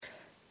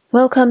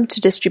Welcome to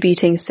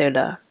Distributing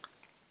Solar.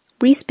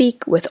 We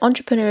speak with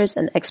entrepreneurs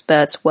and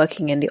experts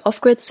working in the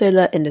off-grid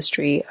solar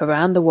industry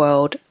around the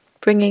world,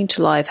 bringing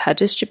to life how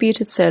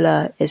distributed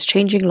solar is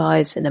changing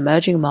lives in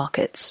emerging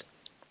markets.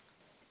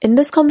 In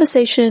this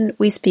conversation,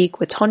 we speak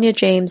with Tonya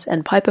James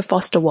and Piper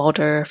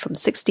Foster-Walder from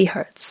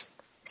 60Hertz.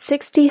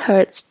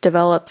 60Hertz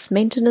develops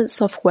maintenance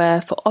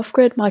software for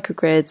off-grid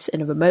microgrids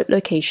in remote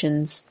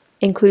locations,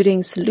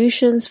 including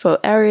solutions for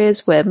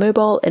areas where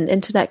mobile and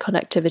internet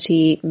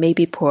connectivity may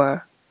be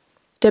poor.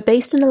 They're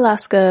based in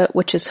Alaska,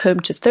 which is home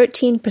to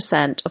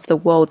 13% of the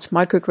world's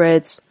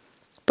microgrids,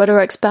 but are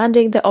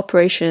expanding their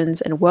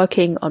operations and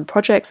working on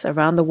projects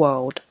around the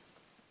world.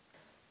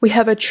 We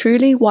have a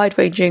truly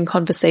wide-ranging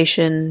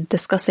conversation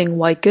discussing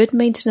why good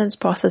maintenance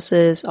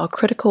processes are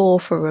critical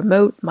for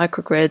remote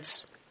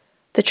microgrids,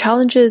 the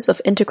challenges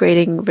of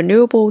integrating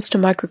renewables to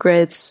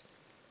microgrids,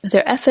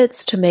 their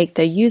efforts to make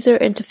their user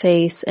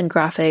interface and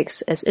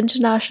graphics as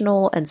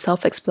international and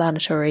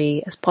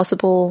self-explanatory as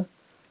possible,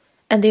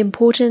 and the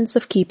importance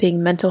of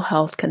keeping mental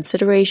health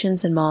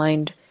considerations in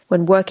mind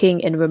when working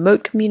in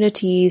remote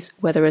communities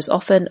where there is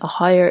often a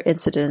higher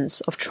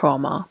incidence of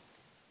trauma.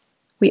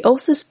 We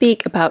also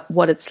speak about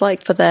what it's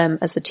like for them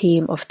as a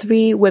team of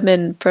 3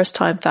 women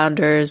first-time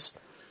founders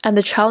and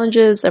the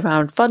challenges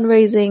around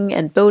fundraising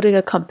and building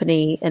a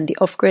company in the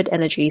off-grid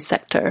energy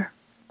sector.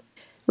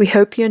 We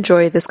hope you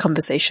enjoy this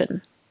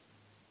conversation.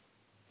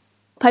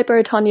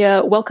 Piper,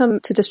 Tonya, welcome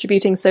to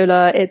Distributing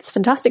Solar. It's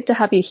fantastic to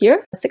have you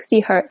here.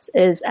 60Hertz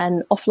is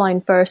an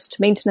offline-first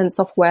maintenance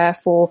software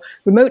for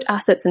remote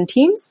assets and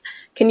teams.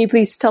 Can you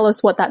please tell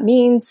us what that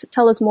means?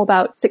 Tell us more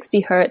about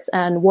 60Hertz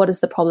and what is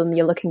the problem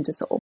you're looking to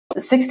solve?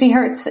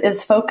 60Hertz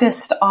is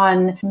focused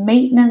on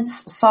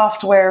maintenance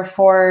software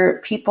for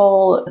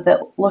people that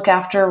look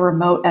after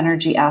remote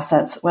energy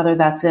assets, whether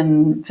that's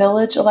in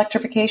village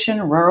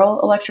electrification, rural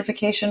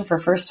electrification for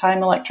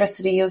first-time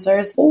electricity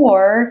users,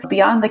 or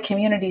beyond the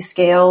community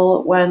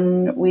scale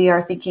when we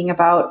are thinking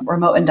about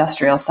remote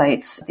industrial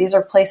sites. These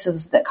are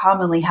places that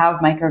commonly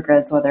have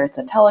microgrids, whether it's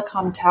a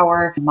telecom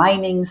tower,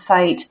 mining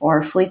site,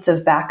 or fleets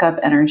of backup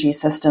energy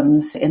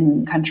systems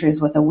in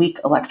countries with a weak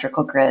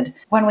electrical grid.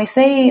 When we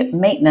say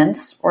maintenance,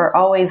 we're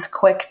always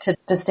quick to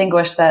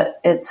distinguish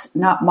that it's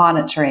not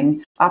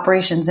monitoring.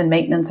 Operations and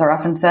maintenance are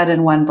often said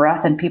in one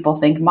breath and people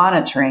think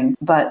monitoring,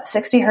 but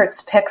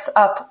 60Hertz picks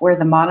up where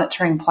the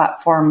monitoring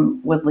platform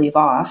would leave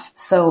off.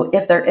 So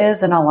if there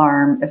is an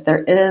alarm, if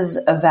there is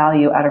a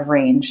value out of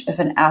range, if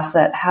an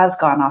asset has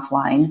gone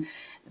offline,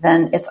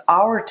 then it's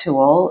our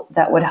tool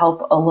that would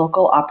help a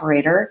local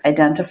operator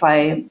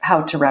identify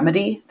how to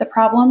remedy the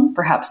problem,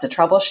 perhaps to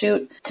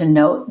troubleshoot, to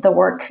note the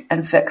work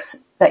and fix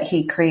that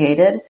he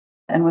created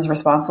and was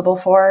responsible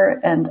for,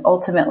 and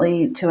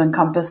ultimately to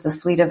encompass the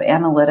suite of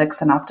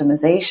analytics and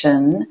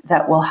optimization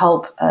that will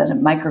help a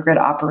microgrid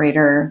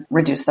operator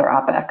reduce their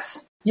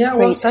OpEx. Yeah,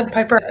 well said,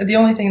 Piper. The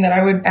only thing that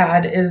I would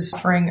add is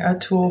offering a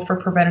tool for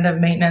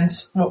preventative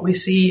maintenance. What we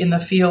see in the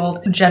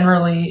field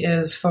generally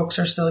is folks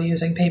are still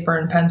using paper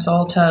and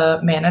pencil to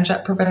manage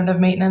that preventative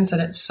maintenance,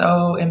 and it's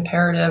so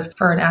imperative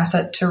for an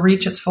asset to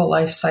reach its full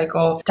life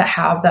cycle to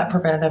have that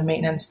preventative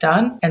maintenance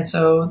done. And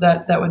so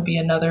that would be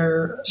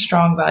another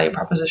strong value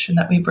proposition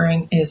that we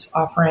bring, is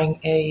offering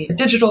a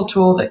digital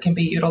tool that can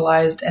be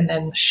utilized and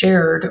then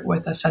shared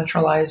with a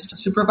centralized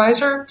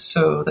supervisor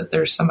so that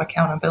there's some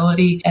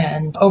accountability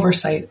and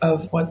oversight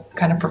of what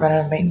kind of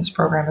preventative maintenance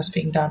program is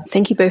being done.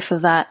 Thank you both for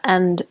that.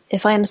 And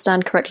if I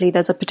understand correctly,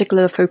 there's a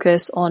particular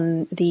focus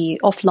on the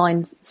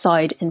offline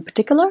side in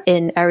particular,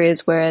 in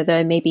areas where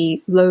there may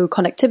be low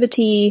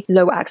connectivity,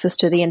 low access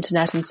to the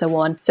internet, and so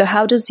on. So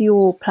how does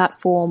your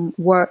platform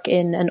work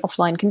in an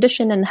offline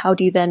condition, and how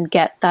do you then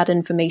get that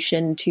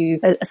information to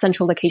a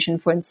central location,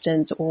 for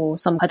instance, or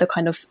some other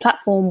kind of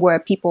platform where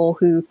people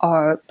who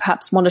are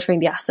perhaps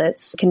monitoring the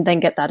assets can then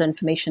get that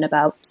information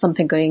about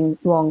something going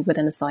wrong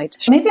within a site?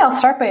 Maybe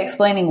I'll start by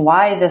explaining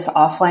why this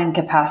offline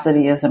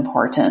capacity is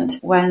important.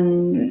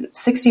 When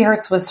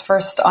 60Hertz was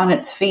first on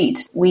its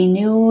feet, we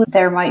knew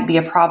there might be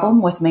a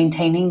problem with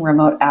maintaining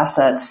remote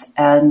assets.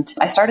 And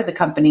I started the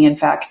company, in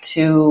fact,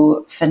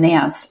 to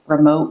finance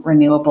remote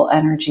renewable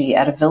energy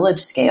at a village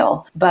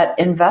scale. But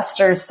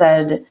investors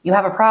said, you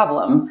have a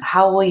problem.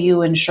 How will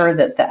you ensure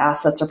that the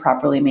assets are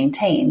properly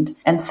maintained?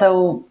 And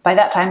so by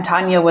that time,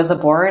 Tonya was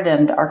aboard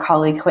and our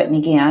colleague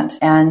Whitney Gant,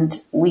 and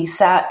we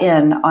sat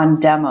in on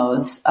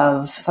demos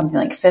of something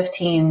like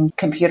 15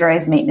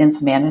 computerized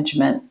maintenance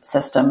management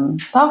system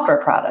software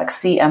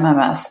products,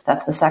 CMMS.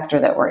 That's the sector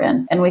that we're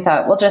in. And we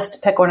thought, we'll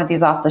just pick one of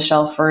these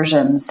off-the-shelf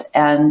versions.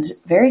 And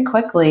very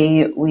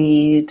quickly,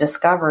 we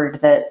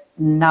discovered that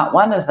not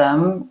one of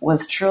them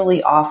was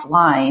truly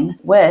offline,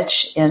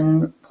 which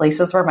in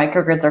places where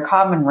microgrids are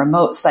common,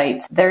 remote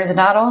sites, there's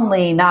not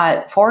only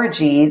not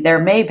 4G, there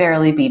may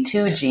barely be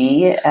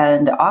 2G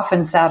and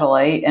often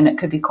satellite, and it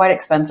could be quite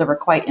expensive or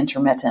quite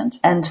intermittent.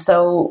 And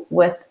so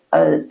with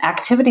an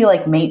activity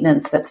like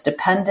maintenance that's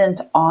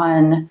dependent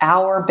on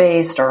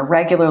hour-based or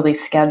regularly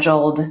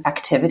scheduled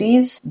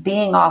activities,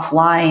 being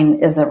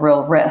offline is a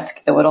real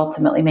risk. It would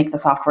ultimately make the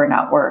software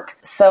not work.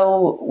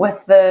 So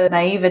with the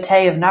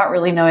naivete of not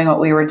really knowing what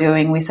we were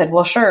doing, we said,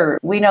 well, sure,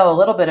 we know a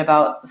little bit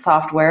about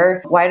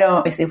software. Why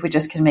don't we see if we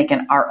just can make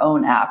our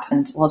own app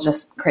and we'll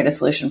just create a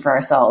solution for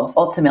ourselves?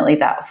 Ultimately,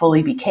 that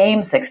fully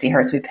became 60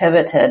 Hertz. We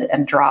pivoted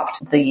and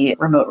dropped the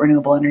remote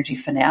renewable energy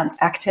finance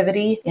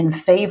activity in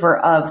favor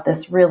of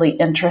this really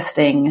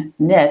interesting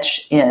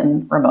niche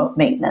in remote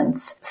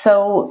maintenance.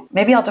 So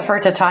maybe I'll defer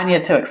to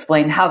Tanya to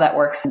explain how that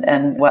works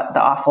and what the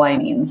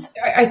offline means.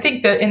 I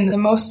think that in the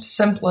most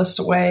simplest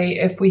way,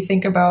 if we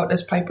think about,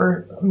 as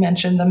Piper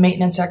mentioned, the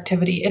maintenance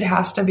activity, it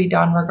has to be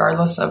done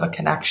regardless of a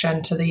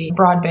connection to the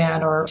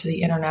broadband or to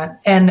the internet.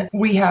 And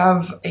we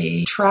have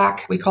a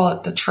track, we call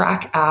it the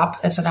Track app.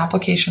 It's an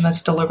application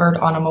that's delivered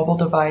on a mobile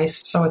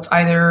device. So it's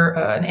either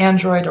an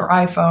Android or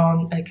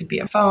iPhone. It could be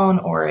a phone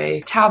or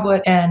a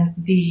tablet. And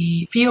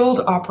the field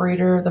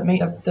operator,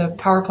 the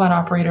power plant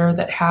operator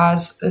that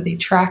has the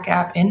Track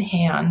app in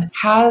hand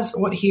has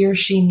what he or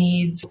she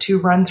needs to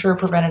run through a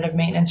preventative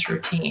maintenance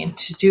routine,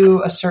 to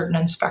do a certain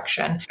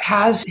inspection,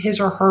 has his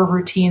or her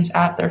routines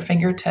at their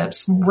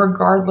fingertips,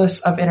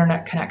 regardless of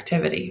internet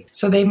connectivity.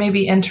 So they may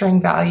be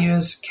entering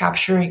values,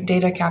 capturing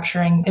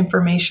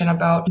information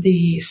about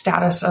the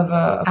status of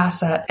an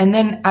asset. And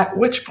then at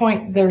which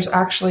point there's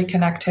actually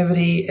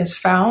connectivity is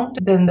found,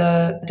 then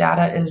the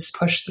data is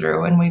pushed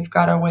through. And we've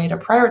got a way to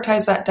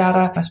prioritize that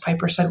data. As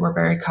Piper said, we're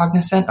very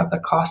cognizant of the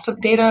cost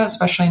of data,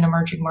 especially in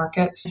emerging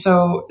markets,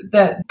 so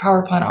that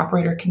power plant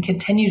operator can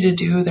continue to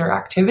do their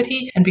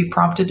activity and be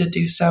prompted to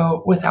do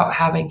so without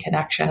having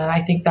connection. And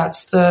I think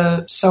that's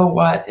the so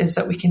what, is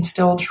that we can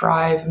still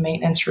drive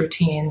maintenance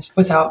routines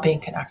without being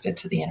connected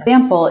to the internet.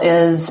 Example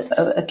is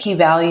a key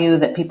value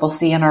that people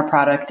see in our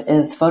product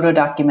is photo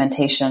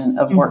documentation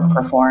of work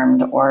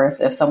performed, or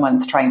if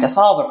someone's trying to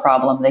solve a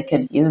problem, they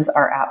could use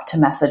our app to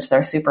message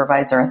their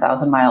supervisor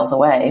 1,000 miles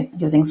away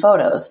using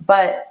photos.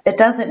 But it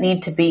doesn't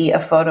need to be a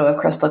photo of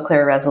crystal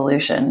clear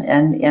resolution.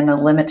 And in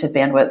a limited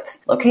bandwidth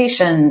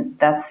location,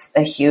 that's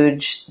a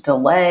huge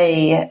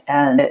delay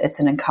and it's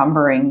an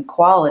encumbering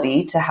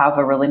quality to have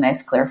a really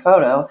nice clear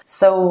photo.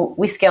 So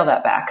we scale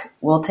that back.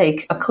 We'll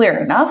take a clear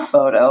enough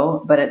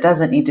photo, but it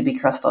doesn't need to be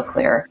crystal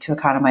clear to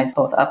economize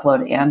both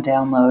upload and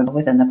download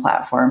within the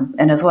platform.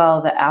 And as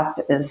well, the app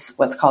is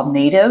what's called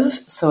native,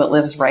 so it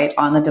lives right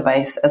on the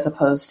device as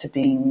opposed to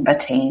being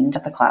attained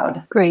at the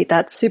cloud. Great.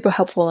 That's super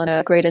helpful and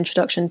a great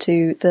introduction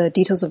to the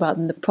details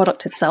about the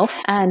product itself.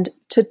 And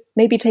to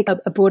maybe take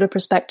a broader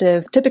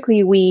perspective,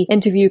 typically we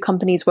interview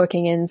companies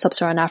working in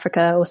sub-Saharan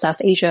Africa or South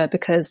Asia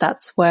because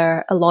that's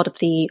where a lot of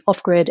the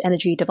off-grid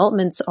energy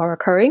developments are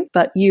occurring.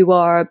 But you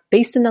are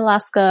based in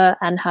Alaska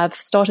and have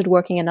started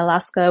working in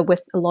Alaska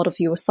with a lot of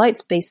your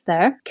sites based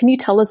there. Can you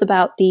tell us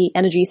about the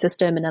energy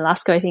system in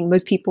Alaska? I think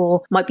most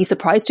people might be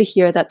surprised to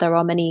hear that there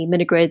are many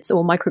mini-grids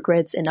or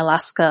microgrids in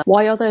Alaska.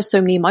 Why are there so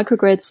many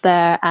microgrids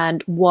there,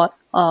 and what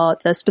are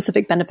the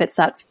specific benefits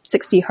that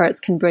 60 Hertz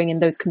can bring in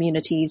those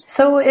communities?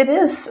 So it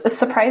is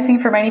surprising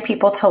for many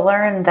people to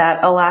learn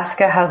that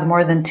Alaska has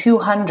more than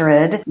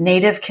 200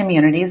 native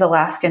communities,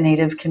 Alaska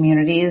native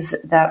communities,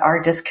 that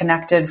are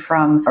disconnected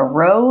from a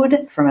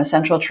road, from a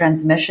central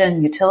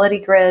transmission utility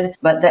grid,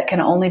 but that can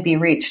only be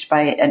reached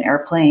by an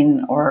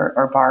airplane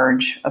or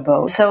barge, a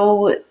boat.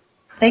 So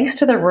thanks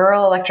to the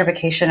Rural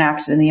Electrification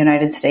Act in the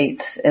United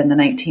States in the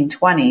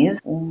 1920s,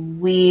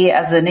 we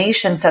as a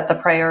nation set the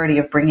priority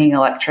of bringing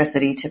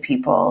electricity to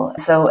people.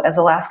 So as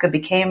Alaska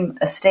became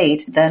a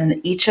state, then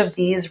each of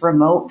these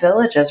remote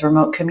villages,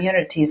 remote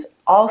communities,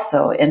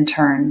 also in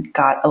turn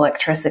got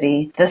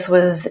electricity. This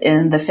was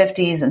in the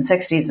 50s and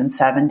 60s and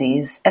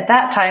 70s. At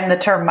that time, the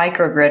term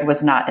microgrid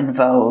was not in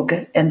vogue.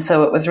 And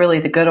so it was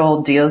really the good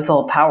old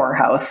diesel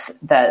powerhouse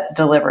that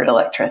delivered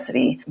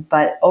electricity.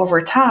 But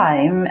over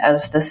time,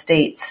 as the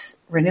state's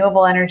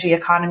renewable energy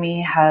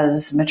economy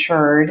has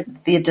matured,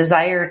 the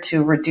desire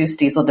to reduce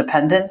diesel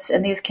dependence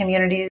in these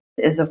communities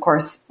is, of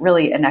course,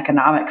 really an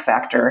economic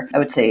factor. I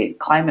would say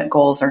climate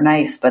goals are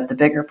nice, but the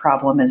bigger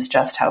problem is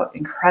just how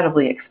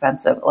incredibly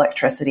expensive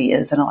electricity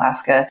is in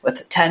Alaska,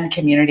 with 10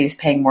 communities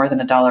paying more than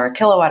 $1 a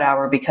kilowatt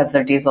hour because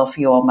their diesel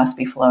fuel must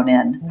be flown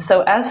in.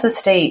 So as the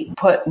state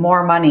put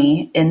more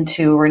money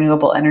into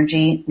renewable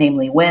energy,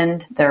 namely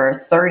wind, there are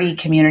 30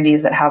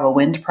 communities that have a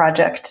wind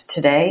project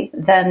today,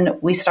 then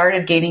we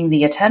started gaining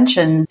the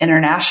attention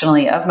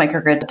internationally of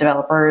microgrid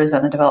developers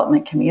and the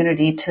development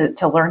community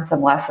to learn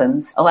some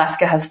lessons.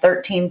 Alaska has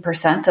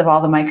 13% of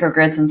all the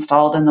microgrids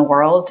installed in the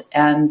world,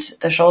 and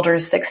the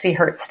shoulders 60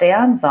 Hertz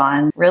stands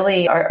on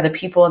really are the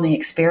people and the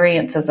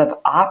experiences of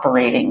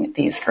operating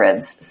these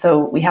grids. So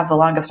we have the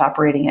longest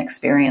operating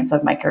experience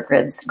of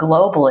microgrids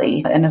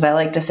globally. And as I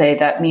like to say,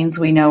 that means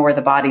we know where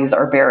the bodies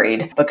are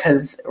buried,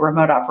 because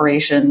remote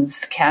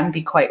operations can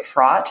be quite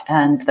fraught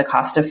and the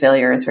cost of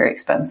failure is very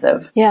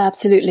expensive. Yeah,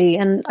 absolutely.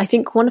 And I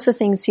think one of the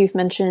things you've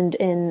mentioned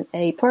in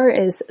a prayer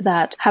is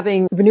that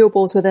having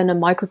renewables within a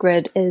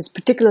microgrid is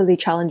particularly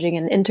challenging challenging,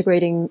 and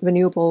integrating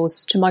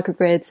renewables to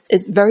microgrids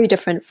is very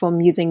different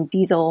from using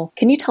diesel.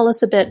 Can you tell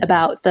us a bit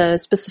about the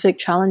specific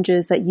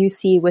challenges that you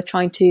see with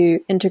trying to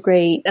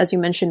integrate, as you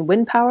mentioned,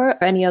 wind power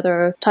or any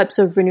other types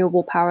of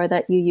renewable power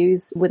that you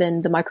use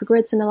within the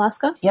microgrids in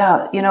Alaska?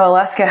 Yeah,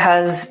 Alaska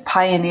has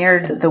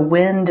pioneered the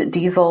wind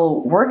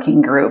diesel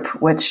working group,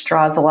 which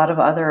draws a lot of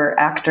other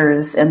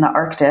actors in the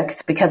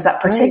Arctic because that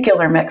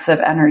particular mix of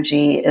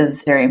energy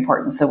is very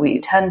important. So we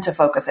tend to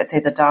focus, I'd say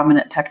the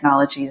dominant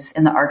technologies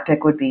in the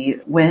Arctic would be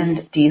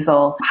wind,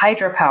 diesel,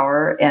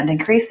 hydropower, and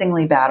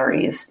increasingly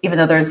batteries. Even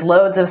though there's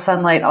loads of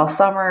sunlight all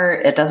summer,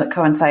 it doesn't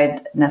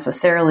coincide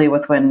necessarily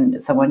with when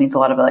someone needs a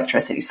lot of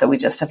electricity. So we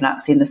just have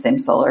not seen the same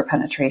solar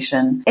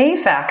penetration. A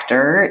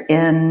factor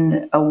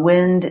in a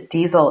wind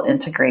diesel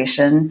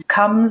integration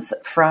comes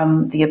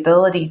from the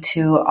ability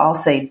to, I'll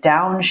say,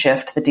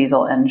 downshift the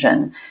diesel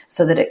engine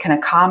so that it can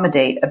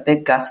accommodate a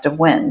big gust of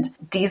wind.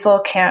 Diesel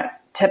can't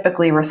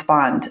typically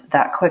respond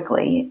that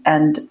quickly.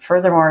 And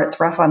furthermore, it's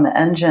rough on the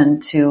engine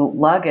to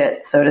lug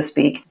it, so to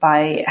speak,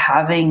 by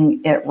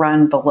having it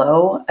run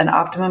below an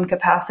optimum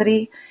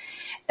capacity.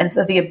 And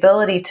so the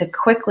ability to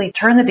quickly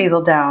turn the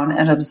diesel down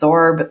and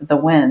absorb the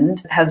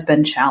wind has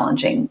been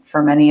challenging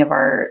for many of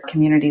our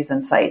communities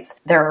and sites.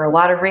 There are a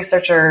lot of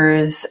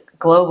researchers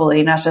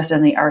globally, not just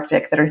in the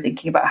Arctic, that are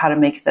thinking about how to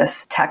make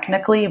this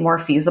technically more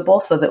feasible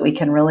so that we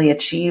can really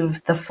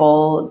achieve the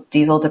full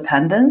diesel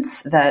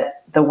dependence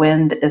that the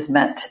wind is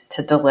meant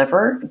to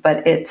deliver.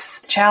 But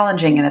it's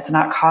challenging and it's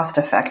not cost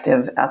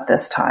effective at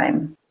this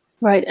time.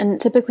 Right. And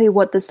typically,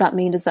 what does that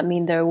mean? Does that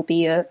mean there will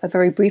be a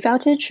very brief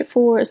outage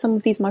for some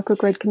of these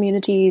microgrid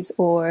communities,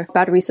 or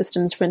battery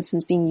systems, for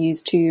instance, being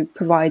used to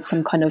provide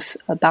some kind of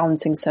a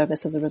balancing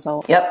service as a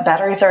result? Yep.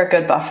 Batteries are a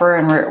good buffer,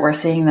 and we're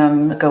seeing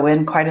them go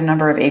in quite a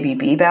number of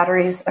ABB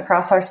batteries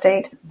across our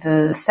state.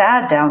 The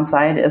sad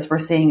downside is we're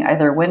seeing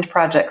either wind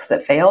projects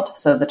that failed.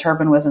 So the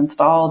turbine was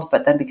installed,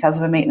 but then because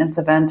of a maintenance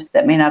event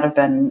that may not have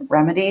been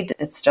remedied,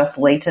 it's just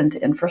latent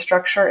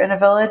infrastructure in a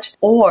village,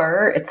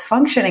 or it's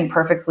functioning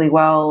perfectly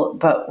well,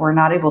 but we're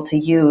not able to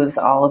use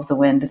all of the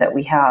wind that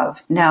we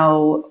have.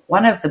 Now,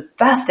 one of the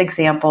best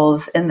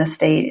examples in the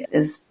state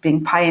is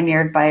being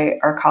pioneered by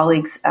our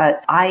colleagues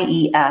at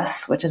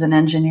IES, which is an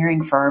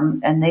engineering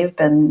firm, and they've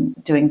been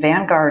doing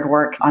vanguard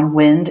work on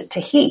wind to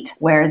heat,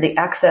 where the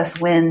excess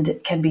wind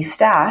can be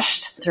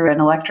stashed through an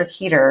electric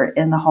heater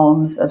in the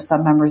homes of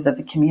some members of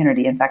the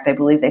community. In fact, I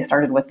believe they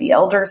started with the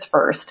elders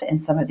first in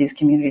some of these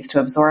communities to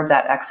absorb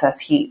that excess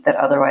heat that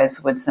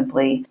otherwise would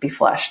simply be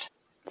flushed.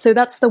 So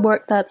that's the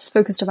work that's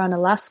focused around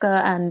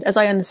Alaska. And as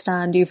I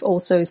understand, you've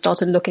also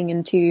started looking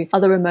into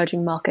other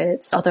emerging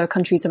markets, other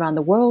countries around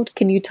the world.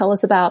 Can you tell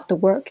us about the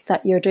work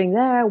that you're doing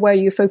there, where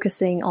you're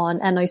focusing on?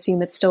 And I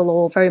assume it's still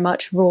all very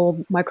much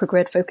rural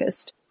microgrid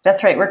focused.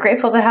 That's right. We're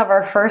grateful to have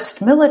our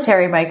first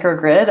military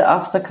microgrid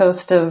off the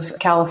coast of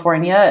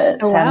California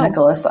at San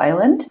Nicolas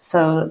Island.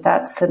 So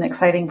that's an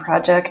exciting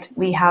project.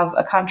 We have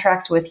a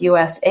contract with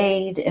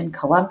USAID in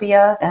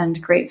Colombia, and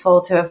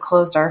grateful to have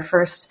closed our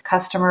first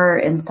customer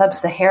in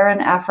sub-Saharan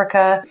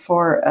Africa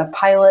for a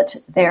pilot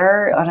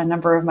there on a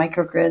number of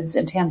microgrids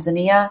in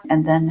Tanzania,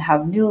 and then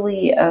have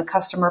newly a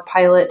customer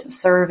pilot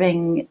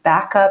serving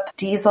backup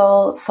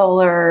diesel,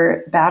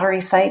 solar,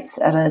 battery sites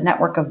at a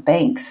network of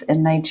banks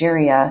in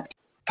Nigeria.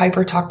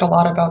 Piper talked a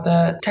lot about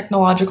the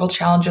technological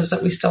challenges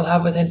that we still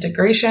have with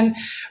integration,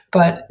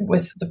 but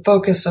with the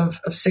focus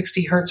of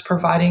 60 Hertz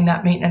providing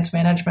that maintenance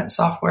management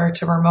software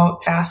to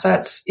remote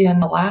assets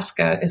in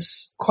Alaska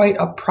is quite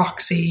a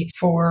proxy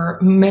for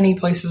many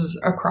places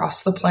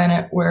across the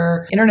planet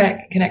where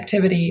internet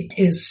connectivity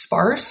is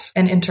sparse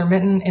and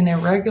intermittent and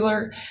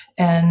irregular.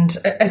 And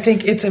I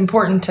think it's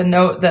important to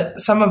note that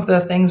some of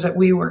the things that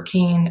we were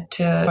keen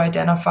to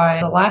identify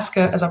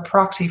Alaska as a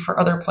proxy for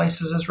other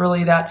places is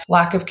really that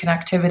lack of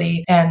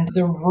connectivity and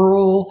the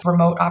rural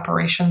remote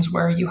operations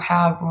where you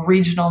have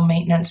regional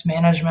maintenance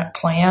management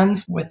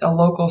plans with a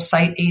local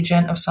site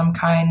agent of some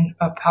kind,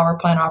 a power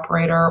plant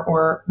operator,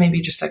 or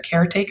maybe just a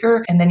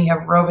caretaker. And then you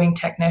have roving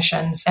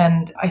technicians.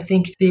 And I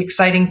think the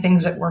exciting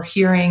things that we're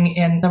hearing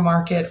in the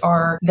market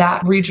are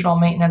that regional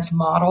maintenance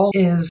model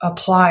is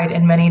applied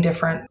in many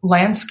different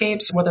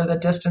landscapes, whether the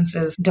distance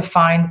is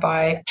defined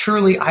by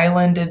truly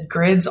islanded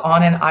grids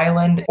on an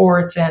island, or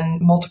it's in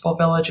multiple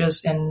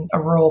villages in a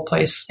rural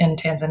place in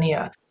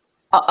Tanzania.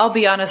 I'll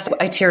be honest,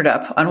 I teared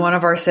up on one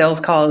of our sales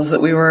calls that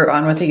we were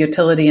on with a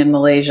utility in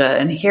Malaysia,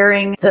 and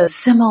hearing the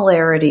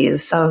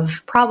similarities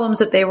of problems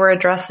that they were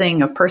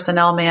addressing, of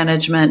personnel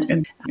management,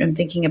 and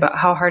thinking about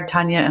how hard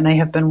Tanya and I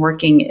have been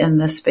working in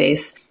this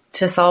space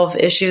to solve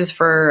issues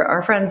for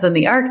our friends in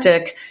the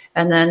Arctic,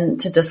 and then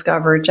to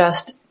discover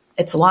just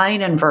it's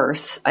line and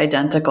verse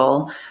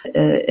identical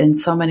in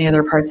so many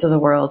other parts of the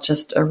world,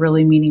 just a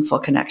really meaningful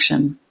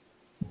connection.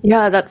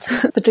 Yeah, that's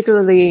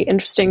particularly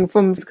interesting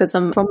because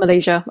I'm from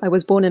Malaysia. I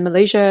was born in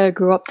Malaysia,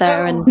 grew up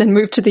there, and then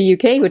moved to the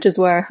UK, which is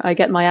where I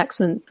get my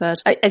accent.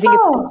 But I think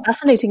it's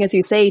fascinating, as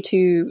you say,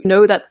 to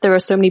know that there are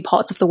so many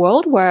parts of the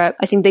world where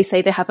I think they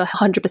say they have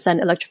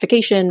 100%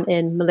 electrification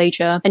in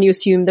Malaysia, and you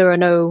assume there are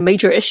no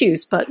major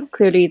issues, but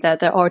clearly that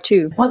there are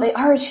too. Well, they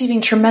are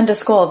achieving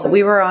tremendous goals.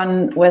 We were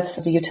on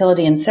with the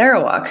utility in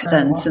Sarawak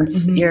then,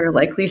 since you're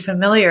likely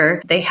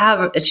familiar. They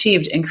have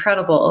achieved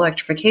incredible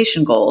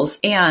electrification goals,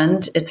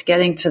 and it's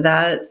getting to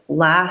that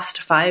last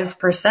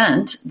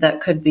 5%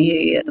 that could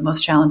be the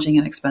most challenging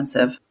and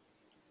expensive.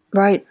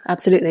 Right,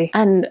 absolutely.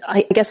 And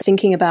I guess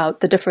thinking about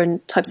the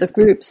different types of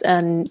groups,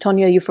 and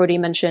Tonya, you've already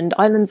mentioned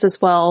islands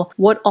as well.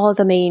 What are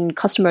the main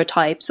customer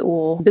types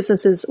or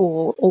businesses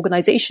or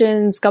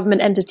organizations,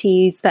 government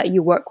entities that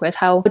you work with?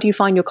 How do you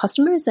find your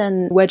customers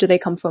and where do they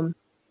come from?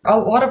 A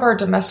lot of our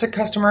domestic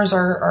customers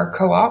are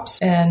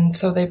co-ops, and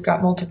so they've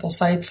got multiple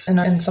sites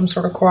in some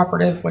sort of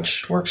cooperative,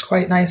 which works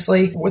quite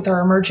nicely. With our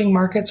emerging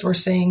markets, we're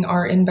seeing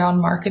our inbound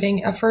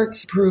marketing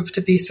efforts prove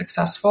to be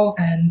successful,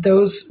 and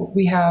those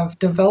we have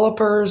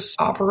developers,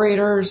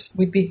 operators.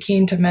 We'd be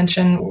keen to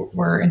mention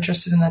we're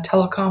interested in the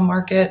telecom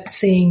market,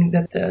 seeing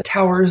that the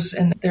towers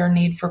and their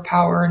need for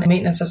power and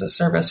maintenance as a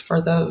service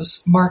for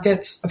those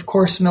markets. Of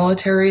course,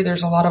 military,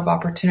 there's a lot of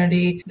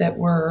opportunity that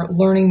we're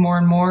learning more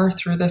and more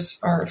through this,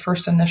 our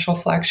first initial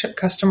flagship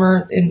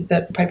customer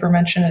that Piper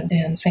mentioned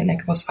in St.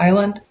 Nicholas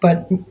Island.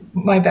 But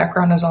my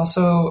background is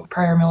also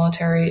prior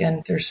military,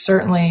 and there's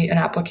certainly an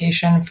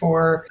application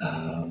for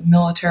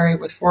military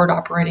with forward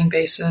operating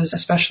bases,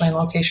 especially in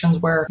locations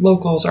where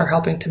locals are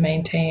helping to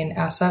maintain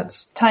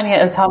assets. Tanya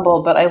is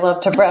humble, but I love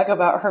to brag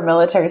about her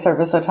military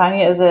service. So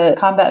Tanya is a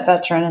combat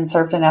veteran and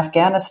served in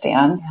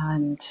Afghanistan,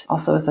 and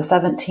also is the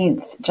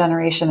 17th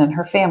generation in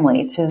her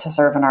family to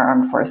serve in our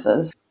armed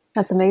forces.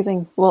 That's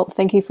amazing. Well,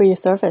 thank you for your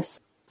service.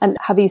 And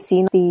have you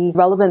seen the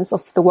relevance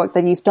of the work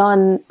that you've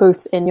done,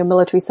 both in your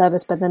military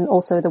service, but then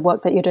also the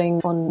work that you're doing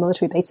on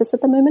military bases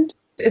at the moment?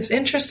 It's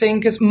interesting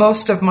because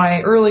most of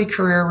my early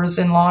career was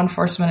in law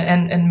enforcement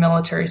and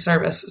military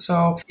service.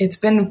 So it's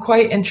been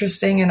quite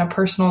interesting and a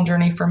personal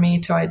journey for me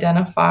to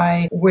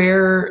identify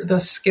where the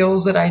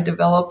skills that I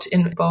developed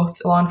in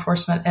both law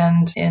enforcement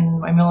and in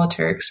my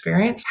military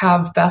experience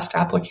have best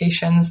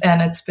applications.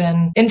 And it's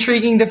been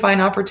intriguing to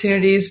find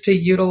opportunities to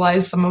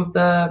utilize some of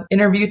the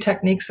interview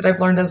techniques that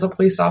I've learned as a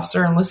police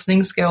officer and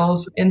listening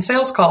skills in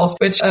sales calls,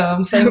 which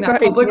saying that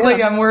publicly,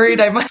 yeah. I'm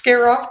worried I might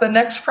scare off the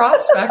next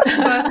prospect.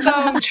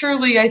 But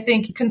truly, I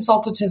think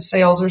consultative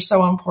sales are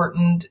so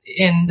important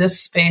in this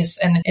space,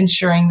 and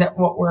ensuring that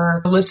what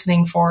we're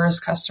listening for as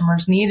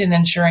customers need, and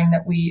ensuring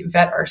that we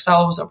vet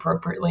ourselves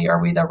appropriately.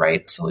 Are we the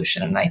right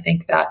solution? And I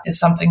think that is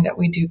something that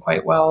we do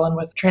quite well, and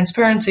with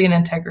transparency and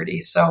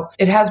integrity. So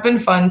it has been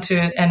fun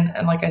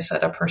and like I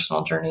said, a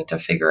personal journey to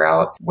figure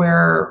out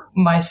where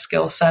my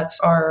skill sets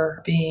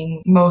are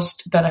being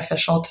most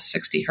beneficial to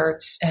 60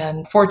 Hertz.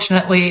 And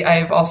fortunately,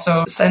 I've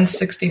also, since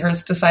 60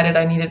 Hertz, decided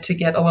I needed to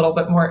get a little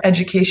bit more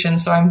education.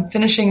 So I'm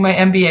finishing my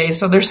MBA.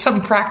 So there's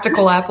some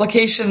practical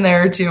application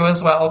there too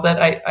as well that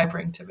I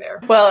bring to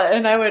bear. Well,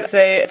 and I would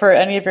say for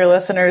any of your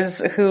listeners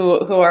who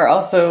are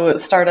also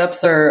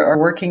startups or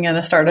working in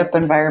a startup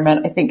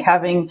environment, I think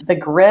having the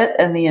grit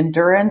and the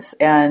endurance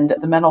and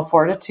the mental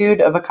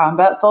fortitude of a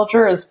combat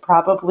soldier is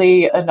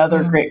probably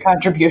another great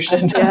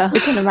contribution. Yeah, we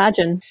can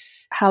imagine.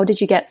 How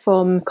did you get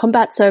from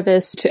combat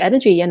service to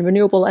energy and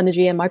renewable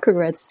energy and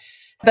microgrids?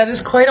 That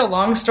is quite a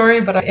long story,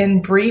 but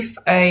in brief,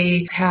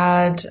 I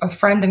had a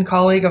friend and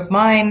colleague of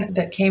mine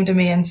that came to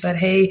me and said,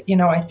 hey,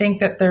 I think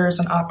that there's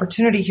an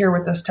opportunity here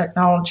with this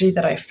technology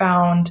that I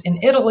found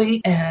in Italy,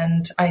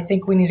 and I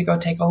think we need to go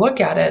take a look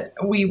at it.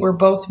 We were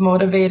both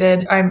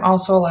motivated. I'm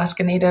also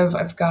Alaska Native.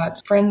 I've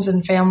got friends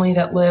and family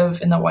that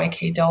live in the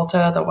YK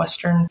Delta, the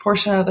western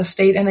portion of the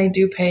state, and they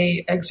do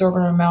pay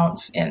exorbitant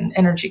amounts in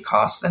energy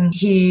costs. And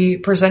he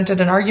presented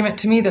an argument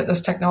to me that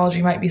this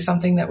technology might be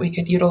something that we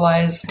could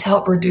utilize to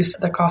help reduce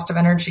the cost of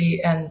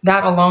energy, and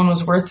that alone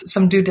was worth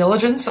some due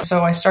diligence.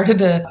 So I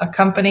started a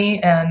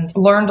company and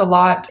learned a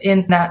lot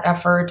in that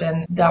effort,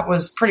 and that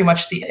was pretty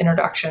much the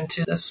introduction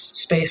to this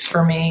space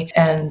for me,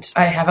 and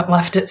I haven't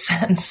left it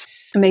since.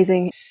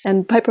 Amazing.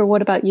 And Piper,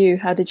 what about you?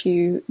 How did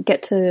you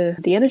get to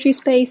the energy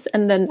space?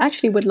 And then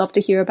actually would love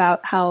to hear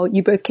about how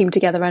you both came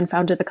together and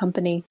founded the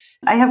company.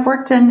 I have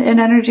worked in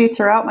energy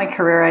throughout my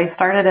career. I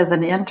started as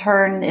an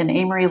intern in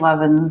Amory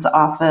Levin's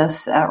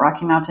office at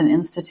Rocky Mountain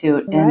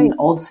Institute in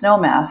Old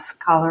Snowmass,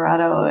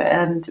 Colorado,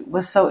 and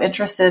was so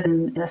interested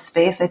in the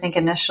space. I think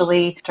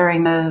initially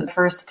during the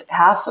first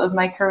half of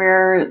my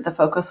career, the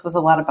focus was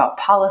a lot about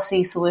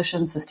policy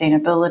solutions,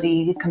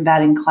 sustainability,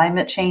 combating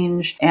climate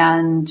change,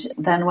 and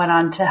then went on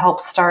on to help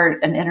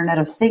start an Internet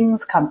of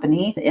Things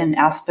company in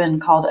Aspen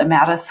called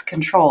Amatis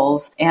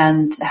Controls,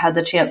 and had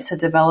the chance to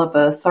develop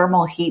a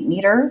thermal heat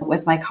meter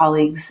with my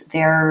colleagues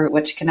there,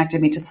 which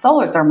connected me to the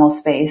solar thermal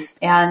space.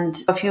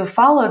 And if you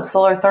followed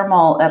solar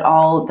thermal at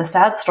all, the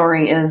sad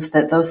story is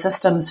that those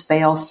systems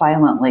fail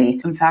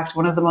silently. In fact,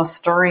 one of the most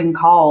stirring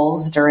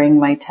calls during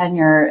my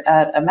tenure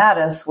at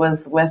Amatis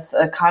was with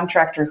a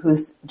contractor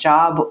whose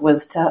job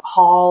was to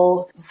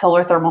haul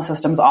solar thermal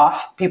systems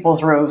off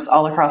people's roofs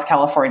all across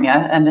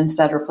California and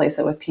instead replace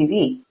it with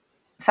PV.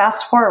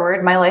 Fast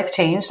forward, my life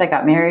changed. I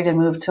got married and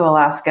moved to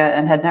Alaska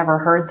and had never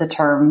heard the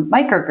term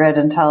microgrid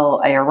until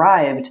I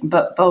arrived.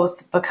 But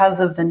both because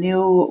of the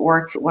new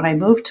work when I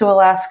moved to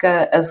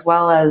Alaska, as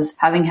well as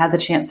having had the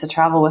chance to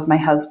travel with my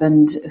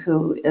husband,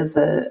 who is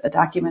a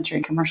documentary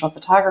and commercial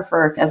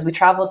photographer, as we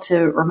traveled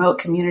to remote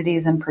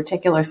communities, in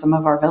particular some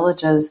of our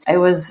villages, I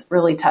was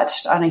really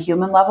touched on a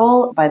human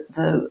level by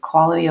the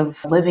quality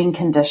of living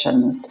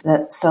conditions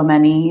that so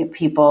many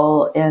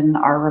people in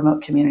our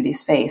remote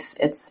communities face.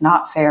 It's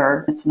not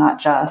fair. It's not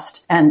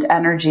just. And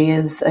energy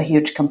is a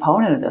huge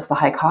component of this, the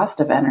high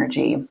cost of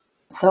energy.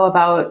 So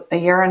about a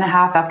year and a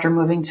half after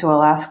moving to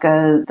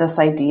Alaska, this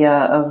idea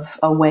of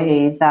a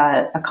way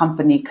that a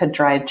company could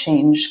drive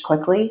change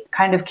quickly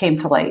kind of came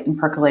to light and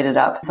percolated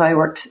up. So I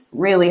worked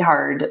really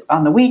hard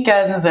on the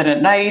weekends and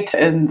at night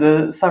in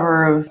the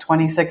summer of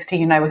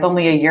 2016. I was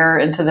only a year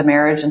into the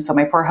marriage. And so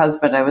my poor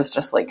husband, I was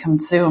just like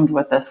consumed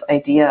with this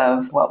idea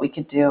of what we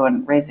could do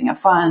and raising a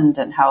fund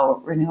and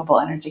how renewable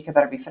energy could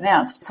better be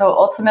financed. So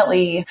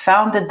ultimately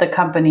founded the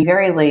company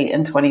very late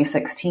in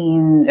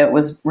 2016. It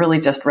was really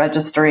just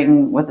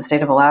registering with the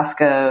state of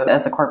Alaska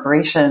as a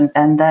corporation,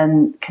 and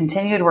then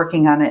continued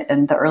working on it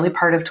in the early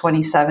part of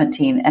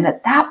 2017. And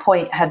at that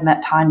point had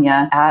met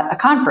Tanya at a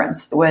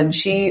conference when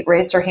she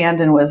raised her hand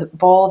and was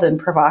bold and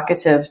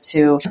provocative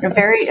to a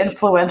very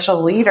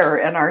influential leader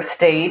in our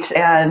state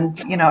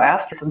and,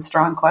 asked some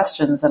strong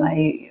questions. And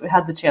I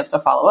had the chance to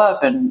follow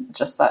up and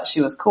just thought she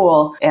was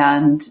cool.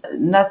 And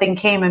nothing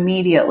came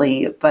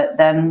immediately. But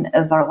then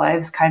as our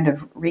lives kind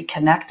of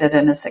reconnected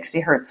and as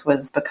 60 Hertz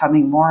was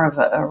becoming more of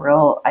a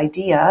real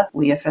idea,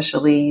 we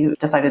officially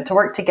decided to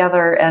work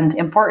together. And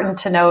important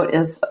to note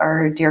is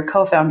our dear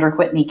co-founder,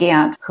 Whitney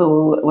Gant,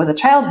 who was a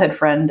childhood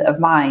friend of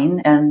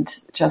mine and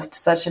just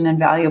such an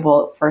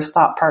invaluable first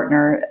thought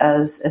partner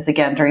as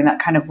again, during that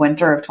kind of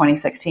winter of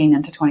 2016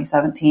 into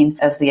 2017,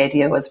 as the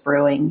idea was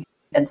brewing.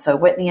 And so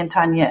Whitney and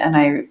Tanya and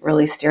I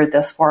really steered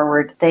this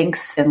forward,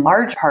 thanks in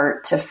large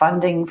part to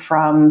funding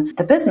from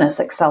the business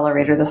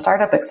accelerator, the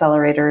startup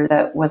accelerator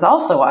that was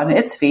also on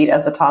its feet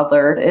as a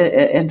toddler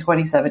in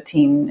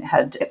 2017,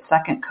 had its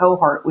second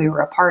cohort we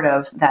were a part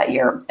of that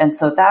year. And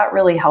so that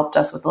really helped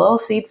us with a little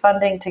seed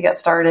funding to get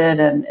started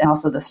and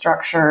also the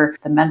structure,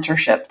 the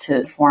mentorship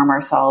to form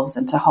ourselves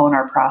and to hone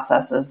our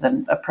processes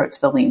and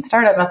approach the lean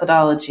startup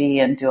methodology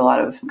and do a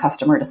lot of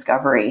customer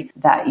discovery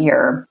that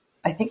year.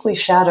 I think we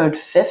shadowed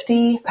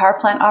 50 power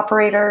plant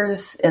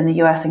operators in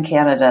the US and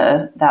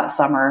Canada that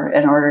summer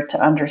in order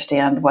to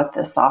understand what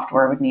this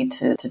software would need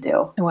to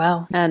do.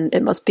 Wow. And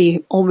it must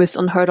be almost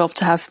unheard of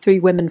to have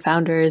 3 women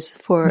founders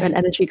for an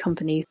energy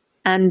company.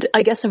 And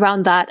I guess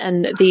around that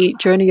and the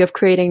journey of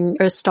creating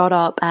a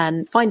startup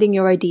and finding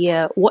your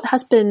idea, what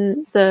has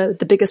been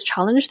the biggest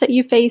challenge that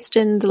you faced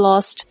in the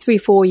last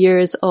 3-4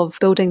 years of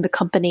building the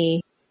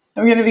company?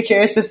 I'm going to be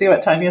curious to see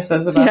what Tanya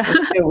says about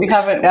this too. We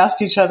haven't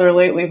asked each other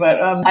lately,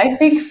 but I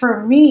think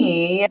for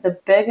me, the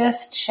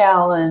biggest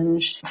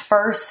challenge,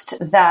 first,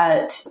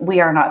 that we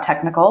are not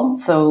technical.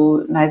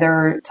 So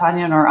neither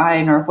Tanya nor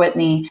I nor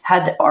Whitney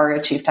are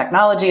a chief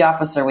technology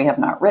officer. We have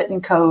not written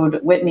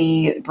code.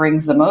 Whitney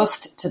brings the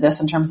most to this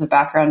in terms of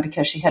background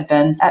because she had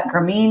been at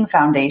Grameen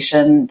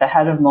Foundation, the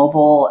head of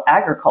mobile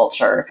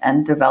agriculture,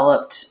 and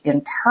developed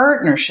in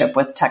partnership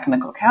with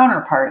technical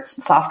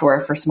counterparts software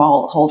for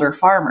smallholder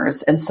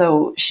farmers. And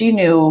so she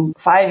knew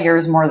 5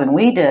 years more than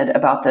we did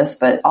about this,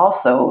 but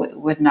also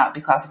would not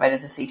be classified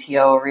as a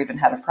CTO or even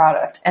head of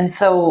product. And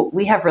so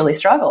we have really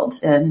struggled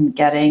in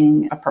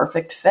getting a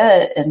perfect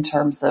fit in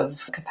terms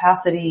of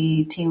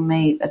capacity,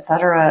 teammate, et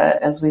cetera,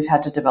 as we've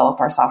had to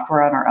develop our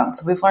software on our own.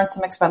 So we've learned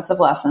some expensive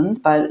lessons,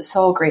 but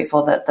so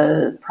grateful that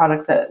the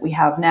product that we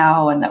have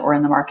now and that we're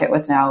in the market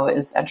with now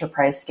is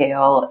enterprise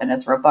scale and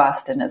is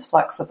robust and is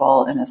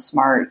flexible and is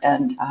smart,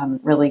 and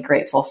really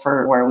grateful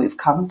for where we've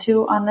come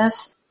to on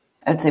this.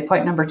 I'd say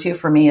point number 2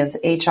 for me is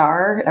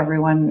HR.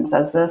 Everyone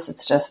says this.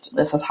 It's just,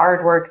 this is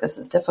hard work. This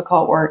is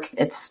difficult work.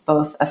 It's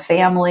both a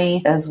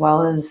family as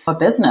well as a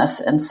business.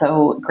 And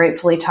so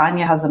gratefully,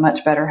 Tanya has a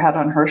much better head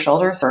on her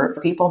shoulders for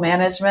people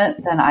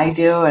management than I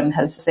do and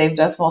has saved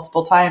us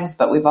multiple times.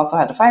 But we've also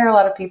had to fire a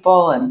lot of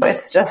people and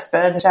it's just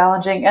been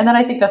challenging. And then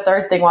I think the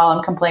third thing while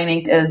I'm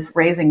complaining is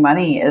raising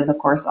money is, of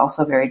course,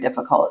 also very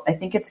difficult. I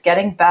think it's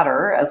getting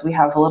better as we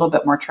have a little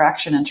bit more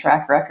traction and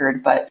track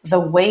record, but the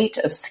weight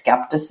of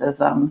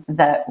skepticism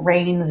that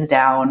rains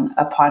down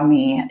upon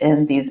me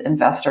in these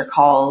investor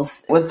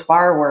calls. It was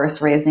far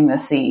worse raising the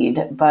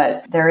seed,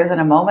 but there isn't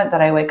a moment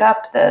that I wake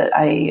up that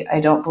I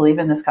don't believe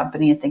in this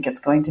company and think it's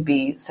going to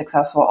be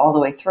successful all the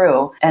way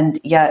through. And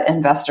yet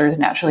investors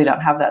naturally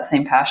don't have that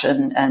same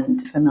passion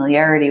and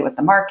familiarity with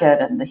the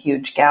market and the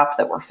huge gap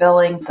that we're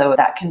filling. So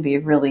that can be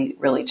really,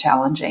 really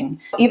challenging.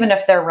 Even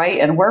if they're right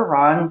and we're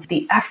wrong,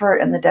 the effort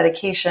and the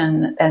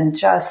dedication and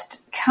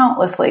just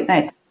countless late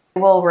nights. I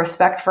will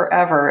respect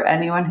forever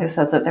anyone who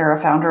says that they're a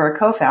founder or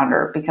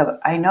co-founder, because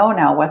I know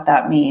now what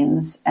that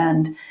means.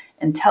 And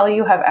until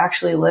you have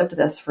actually lived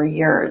this for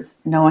years,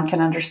 no one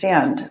can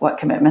understand what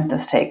commitment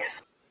this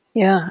takes.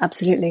 Yeah,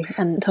 absolutely.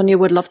 And Tonya,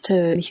 would love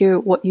to hear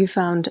what you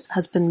found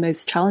has been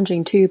most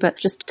challenging too, but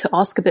just to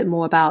ask a bit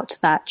more about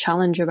that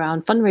challenge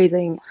around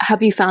fundraising.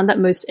 Have you found that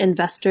most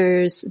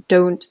investors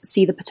don't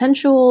see the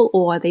potential,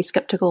 or are they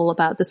skeptical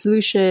about the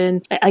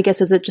solution? I guess,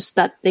 is it just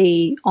that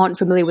they aren't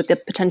familiar with the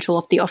potential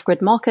of the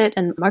off-grid market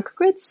and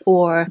microgrids,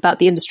 or about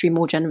the industry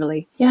more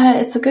generally?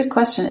 Yeah, it's a good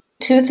question.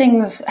 Two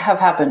things have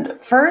happened.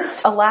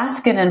 First,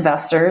 Alaskan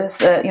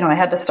investors, I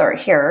had to start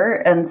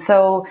here. And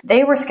so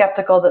they were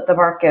skeptical that the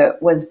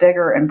market was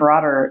bigger and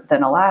broader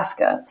than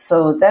Alaska.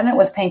 So then it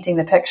was painting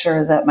the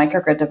picture that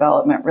microgrid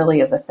development really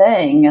is a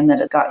thing and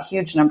that it's got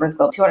huge numbers,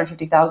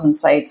 250,000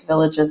 sites,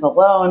 villages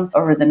alone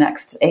over the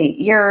next 8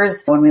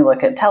 years. When we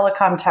look at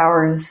telecom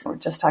towers, we're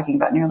just talking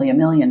about nearly 1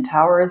 million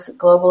towers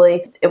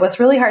globally. It was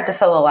really hard to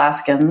sell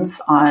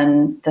Alaskans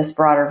on this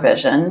broader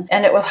vision.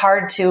 And it was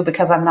hard too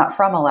because I'm not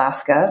from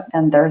Alaska.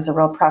 And there's a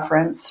real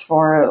preference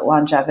for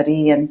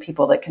longevity and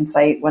people that can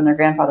cite when their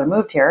grandfather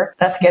moved here.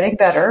 That's getting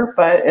better,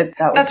 but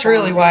that's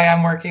really why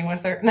I'm working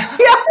with her. No.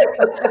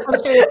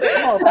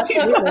 Well,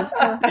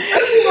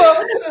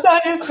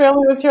 Tonya's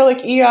family was here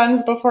like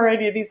eons before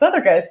any of these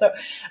other guys. So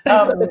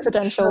the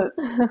credentials.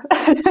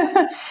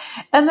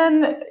 And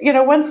then,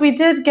 once we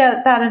did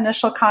get that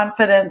initial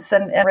confidence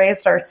and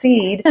raised our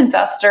seed,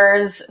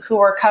 investors who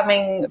were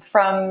coming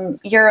from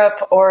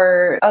Europe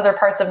or other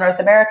parts of North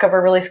America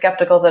were really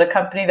skeptical that a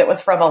company that was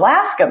from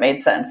Alaska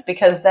made sense,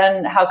 because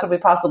then how could we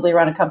possibly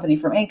run a company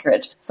from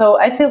Anchorage? So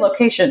I'd say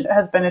location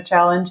has been a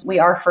challenge. We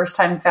are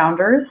first-time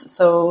founders,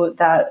 so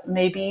that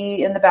may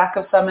be in the back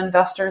of some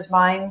investors'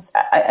 minds.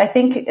 I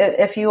think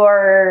if you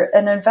are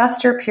an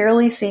investor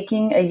purely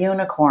seeking a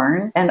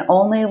unicorn and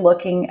only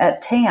looking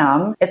at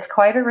TAM, it's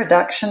quite a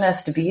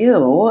reductionist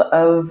view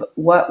of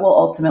what will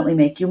ultimately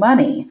make you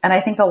money. And I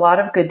think a lot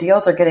of good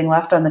deals are getting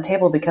left on the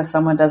table because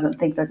someone doesn't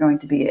think they're going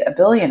to be a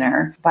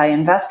billionaire by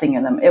investing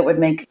in them. It would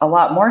make a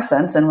lot more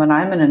sense. And when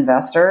I'm an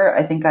investor,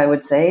 I think I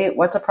would say,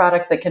 what's a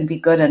product that can be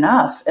good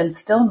enough and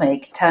still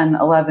make 10,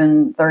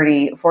 11,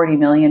 30, 40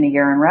 million a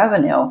year in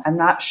revenue? I'm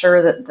not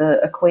sure that the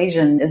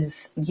equation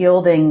is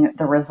yielding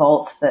the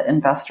results that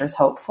investors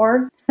hope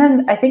for.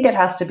 And I think it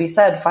has to be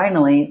said,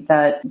 finally,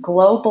 that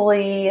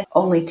globally,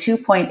 only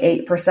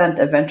 2.8%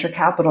 of venture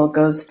capital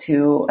goes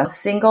to a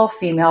single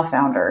female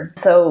founder.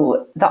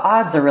 So the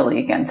odds are really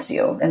against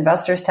you.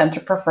 Investors tend to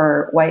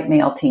prefer white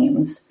male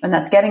teams, and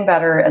that's getting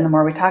better. And the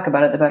more we talk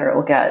about it, the better it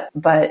will get.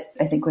 But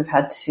I think we've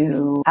had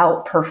to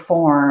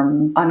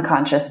outperform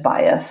unconscious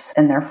bias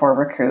and therefore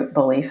recruit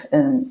belief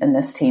in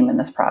this team and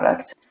this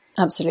product.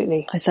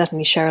 Absolutely. I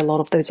certainly share a lot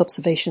of those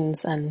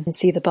observations and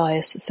see the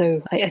bias.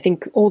 So I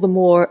think all the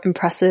more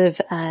impressive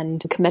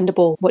and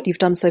commendable what you've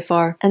done so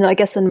far. And I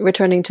guess then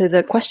returning to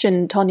the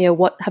question, Tonya,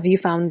 what have you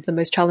found the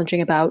most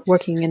challenging about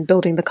working and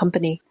building the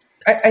company?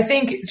 I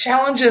think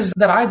challenges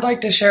that I'd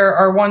like to share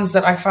are ones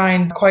that I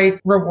find quite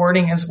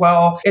rewarding as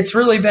well. It's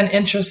really been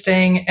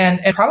interesting and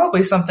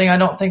probably something I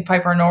don't think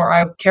Piper nor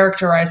I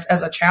characterized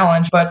as a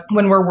challenge, but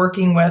when we're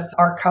working with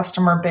our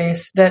customer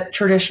base that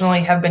traditionally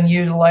have been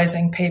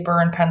utilizing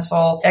paper and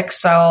pencil,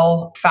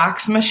 Excel,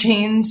 fax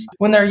machines,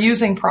 when they're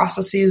using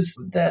processes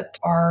that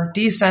are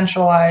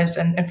decentralized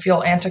and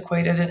feel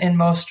antiquated in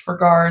most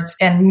regards,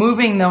 and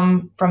moving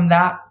them from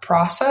that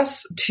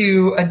process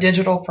to a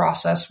digital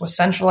process with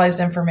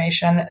centralized information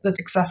that's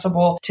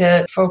accessible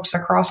to folks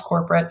across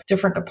corporate,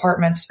 different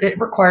departments. It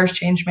requires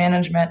change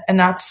management. And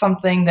that's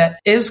something that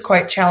is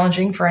quite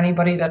challenging for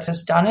anybody that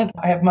has done it.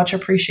 I have much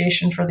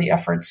appreciation for the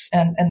efforts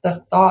and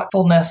the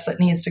thoughtfulness that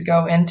needs to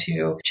go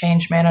into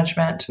change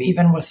management,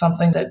 even with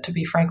something that, to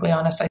be frankly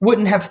honest, I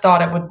wouldn't have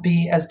thought it would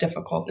be as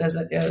difficult as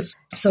it is.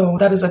 So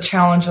that is a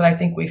challenge that I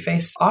think we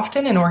face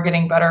often, and we're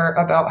getting better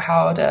about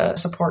how to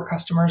support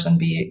customers and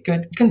be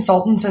good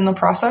consultants in the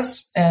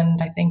process.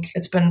 And I think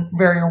it's been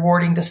very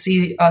rewarding to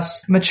see us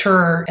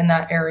mature in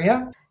that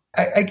area.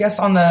 I guess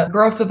on the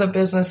growth of the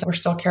business, we're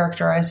still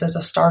characterized as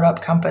a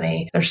startup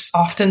company. There's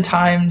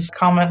oftentimes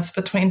comments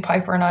between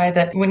Piper and I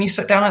that when you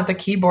sit down at the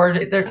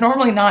keyboard, they're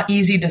normally not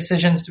easy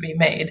decisions to be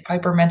made.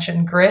 Piper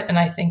mentioned grit, and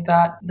I think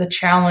that the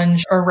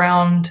challenge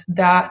around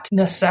that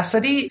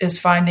necessity is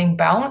finding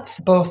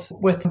balance, both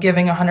with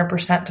giving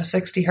 100% to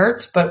 60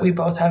 Hertz, but we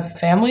both have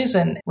families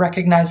and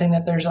recognizing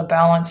that there's a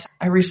balance.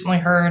 I recently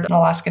heard an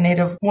Alaska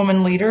Native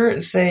woman leader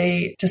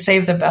say to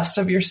save the best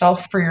of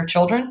yourself for your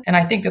children. And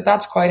I think that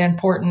that's quite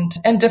important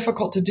and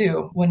difficult to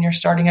do when you're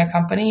starting a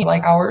company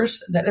like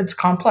ours, that it's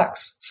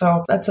complex.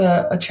 So that's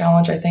a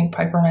challenge I think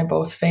Piper and I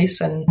both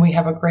face. And we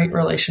have a great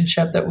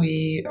relationship that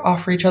we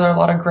offer each other a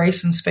lot of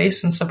grace and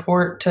space and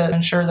support to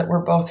ensure that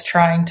we're both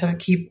trying to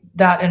keep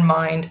that in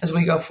mind as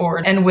we go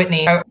forward. And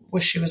Whitney, I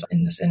wish she was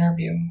in this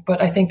interview,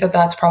 but I think that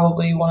that's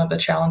probably one of the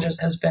challenges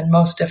that has been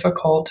most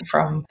difficult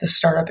from the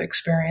startup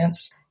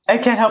experience. I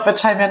can't help but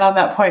chime in on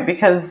that point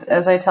because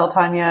as I tell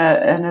Tanya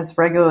and as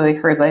regularly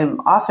occurs, I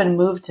am often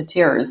moved to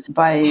tears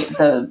by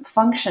the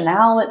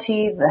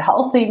functionality, the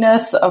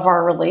healthiness of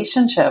our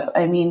relationship.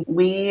 I mean,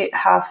 we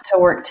have to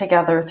work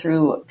together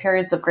through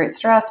periods of great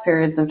stress,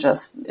 periods of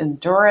just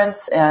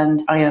endurance.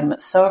 And I am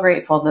so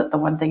grateful that the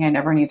one thing I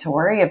never need to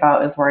worry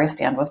about is where I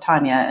stand with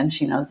Tanya. And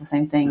she knows the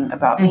same thing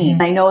about me.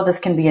 I know this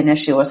can be an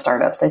issue with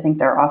startups. I think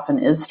there often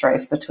is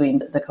strife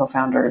between the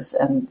co-founders,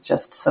 and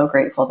just so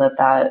grateful that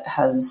that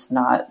has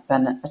not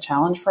been a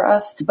challenge for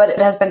us, but it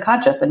has been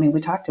conscious. I mean,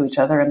 we talk to each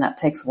other and that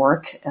takes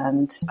work.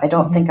 And I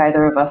don't think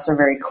either of us are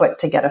very quick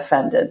to get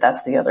offended.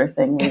 That's the other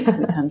thing. We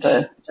tend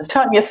to, as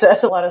Tanya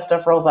said, a lot of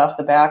stuff rolls off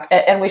the back.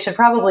 And we should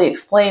probably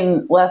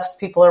explain, lest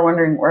people are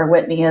wondering where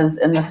Whitney is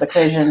in this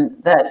equation,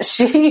 that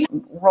she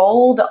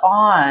rolled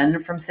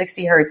on from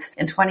 60 Hertz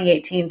in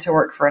 2018 to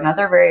work for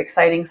another very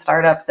exciting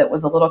startup that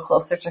was a little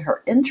closer to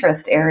her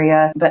interest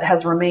area, but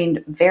has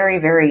remained very,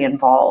 very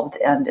involved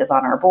and is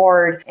on our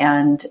board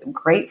and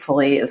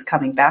gratefully is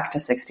coming back to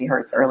 60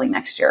 Hertz early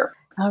next year.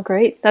 Oh,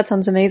 great. That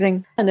sounds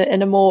amazing. And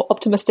in a more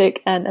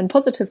optimistic and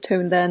positive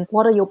tone then,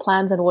 what are your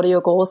plans and what are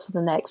your goals for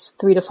the next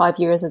 3 to 5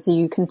 years as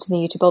you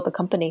continue to build the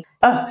company?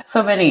 Oh,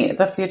 so many.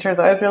 The future is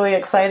always really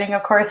exciting,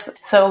 of course.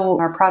 So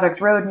our product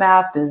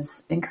roadmap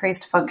is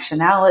increased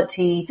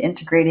functionality,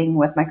 integrating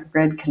with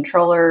microgrid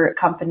controller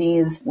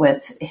companies,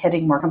 with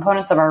hitting more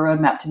components of our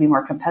roadmap to be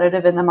more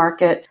competitive in the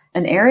market.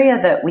 An area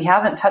that we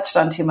haven't touched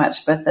on too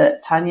much, but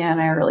that Tanya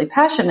and I are really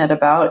passionate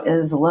about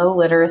is low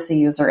literacy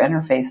user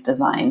interface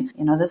design.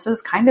 You know, this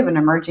is kind of an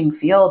emerging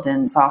field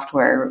in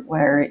software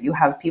where you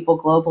have people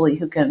globally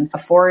who can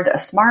afford a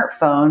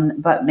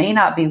smartphone, but may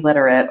not be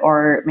literate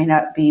or may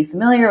not be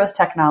familiar with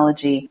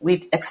technology.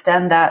 We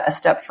extend that a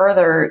step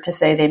further to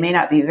say they may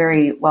not be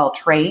very well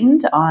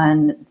trained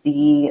on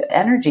the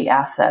energy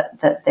asset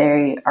that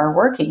they are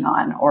working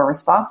on or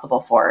responsible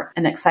for.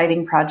 An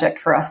exciting project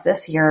for us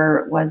this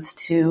year was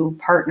to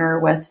partner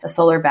with a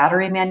solar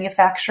battery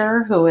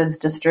manufacturer who is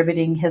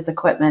distributing his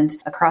equipment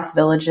across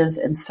villages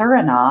in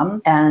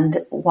Suriname and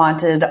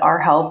wanted our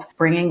help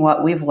bringing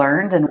what we've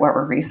learned and what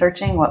we're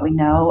researching, what we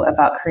know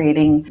about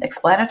creating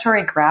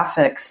explanatory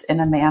graphics in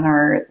a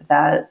manner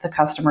that the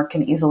customer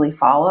can easily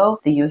follow,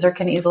 the user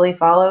can easily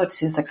follow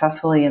to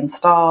successfully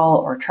install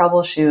or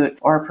troubleshoot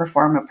or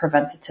perform a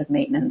preventative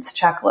maintenance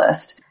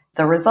checklist.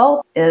 The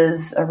result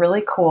is a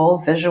really cool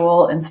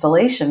visual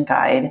installation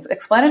guide.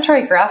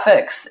 Explanatory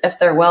graphics, if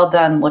they're well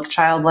done, look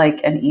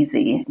childlike and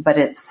easy, but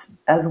it's,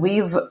 as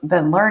we've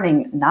been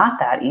learning, not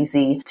that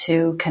easy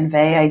to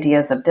convey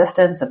ideas of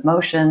distance, of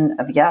motion,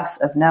 of yes,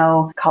 of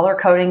no. Color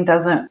coding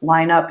doesn't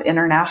line up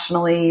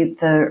internationally.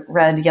 The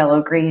red,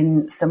 yellow,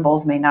 green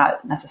symbols may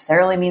not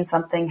necessarily mean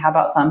something. How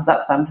about thumbs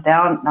up, thumbs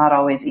down? Not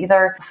always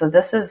either. So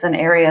this is an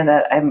area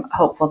that I'm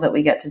hopeful that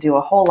we get to do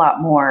a whole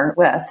lot more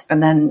with.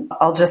 And then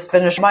I'll just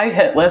finish my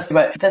hit list,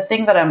 but the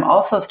thing that I'm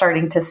also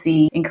starting to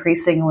see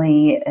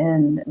increasingly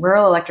in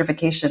rural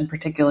electrification,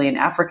 particularly in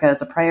Africa,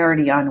 is a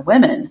priority on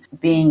women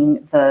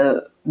being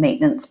the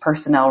maintenance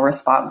personnel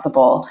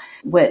responsible,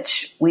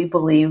 which we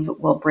believe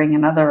will bring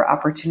another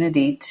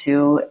opportunity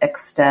to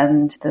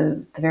extend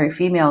the very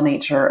female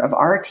nature of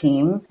our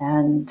team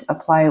and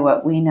apply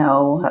what we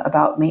know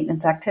about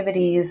maintenance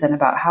activities and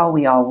about how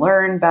we all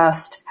learn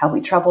best, how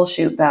we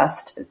troubleshoot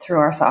best through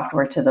our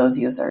software to those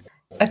users.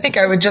 I think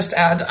I would just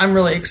add, I'm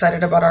really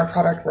excited about our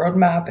product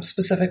roadmap,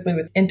 specifically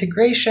with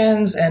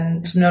integrations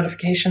and some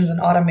notifications and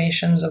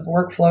automations of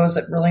workflows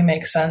that really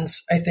make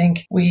sense. I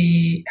think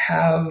we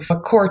have a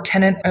core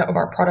tenet of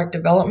our product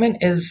development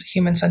is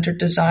human-centered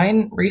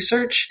design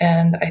research.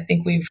 And I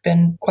think we've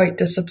been quite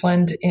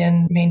disciplined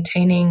in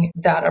maintaining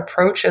that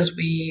approach as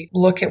we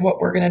look at what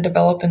we're going to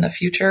develop in the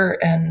future.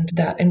 And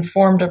that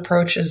informed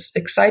approach is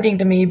exciting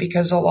to me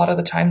because a lot of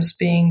the times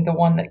being the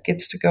one that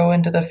gets to go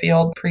into the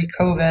field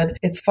pre-COVID,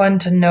 it's fun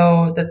to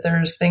know that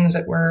there's things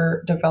that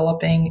we're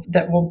developing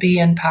that will be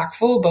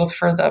impactful, both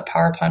for the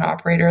power plant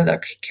operator,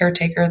 the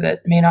caretaker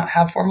that may not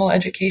have formal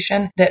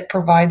education, that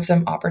provides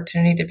them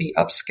opportunity to be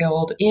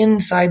upskilled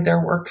inside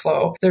their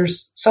workflow.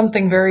 There's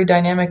something very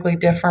dynamically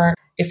different.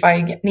 If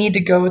I need to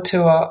go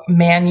to a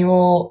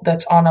manual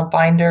that's on a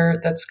binder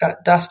that's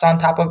got dust on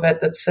top of it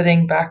that's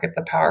sitting back at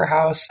the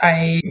powerhouse,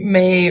 I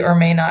may or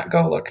may not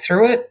go look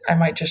through it. I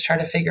might just try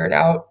to figure it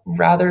out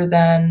rather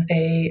than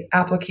a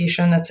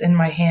application that's in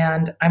my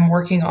hand. I'm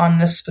working on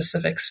this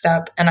specific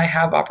step and I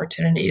have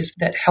opportunities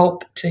that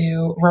help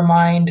to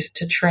remind,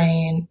 to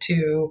train,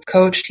 to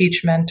coach,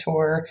 teach,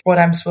 mentor what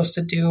I'm supposed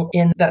to do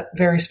in that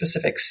very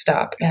specific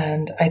step.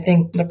 And I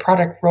think the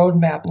product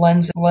roadmap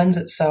lends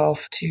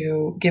itself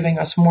to giving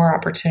us more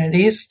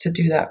opportunities to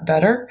do that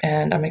better.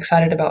 And I'm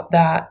excited about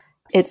that.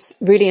 It's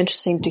really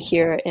interesting to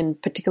hear in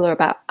particular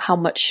about how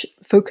much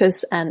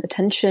focus and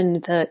attention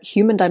the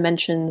human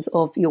dimensions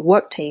of your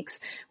work takes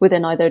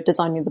within either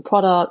designing the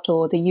product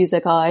or the user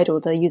guide or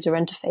the user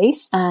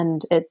interface.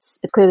 And it's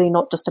clearly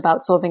not just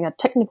about solving a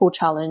technical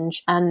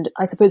challenge. And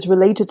I suppose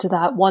related to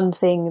that, one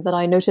thing that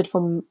I noted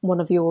from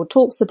one of your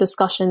talks or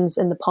discussions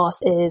in the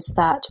past is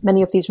that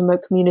many of these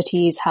remote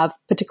communities have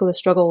particular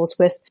struggles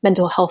with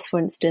mental health, for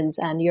instance,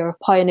 and you're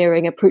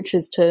pioneering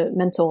approaches to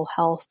mental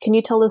health. Can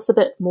you tell us a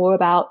bit more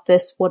about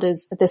this? What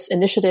is this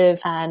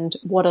initiative and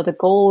what are the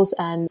goals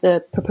and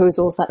the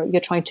proposals that you're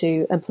trying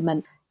to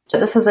implement?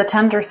 This is a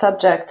tender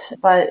subject,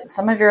 but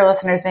some of your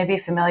listeners may be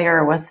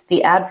familiar with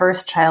the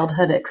Adverse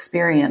Childhood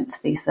Experience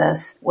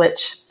thesis,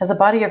 which is a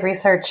body of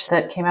research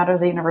that came out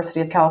of the University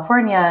of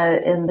California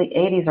in the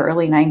 80s or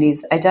early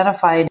 90s,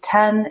 identified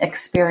 10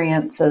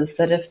 experiences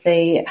that if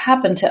they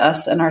happen to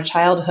us in our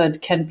childhood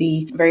can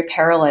be very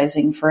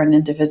paralyzing for an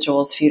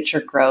individual's future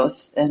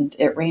growth. And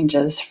it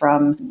ranges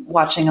from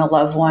watching a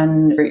loved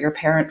one or your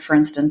parent, for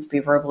instance, be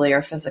verbally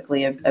or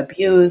physically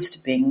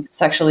abused, being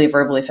sexually,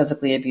 verbally,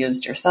 physically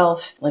abused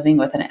yourself, living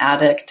with an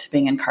addict,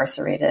 being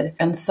incarcerated.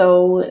 And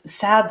so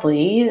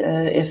sadly,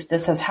 if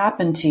this has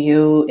happened to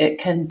you, it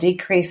can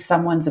decrease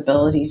someone's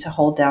ability to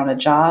hold down a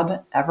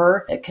job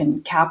ever. It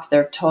can cap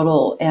their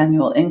total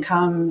annual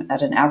income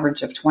at an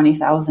average of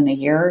 $20,000 a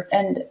year.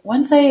 And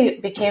once I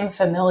became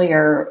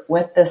familiar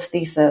with this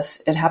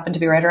thesis, it happened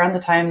to be right around the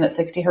time that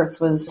 60 Hertz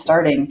was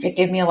starting. It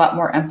gave me a lot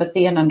more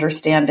empathy and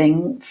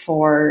understanding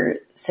for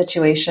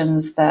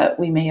situations that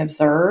we may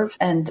observe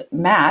and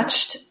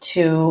matched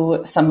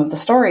to some of the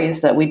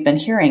stories that we'd been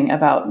hearing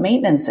about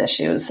maintenance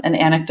issues. An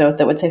anecdote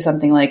that would say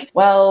something like,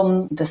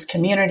 well, this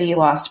community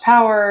lost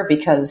power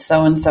because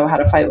so-and-so had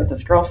a fight with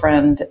his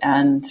girlfriend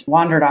and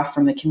wandered off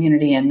from the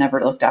community and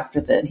never looked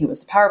after he was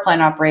the power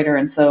plant operator.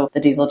 And so the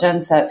diesel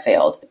genset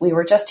failed. We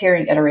were just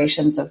hearing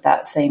iterations of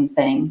that same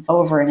thing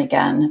over and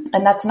again.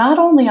 And that's not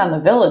only on the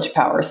village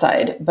power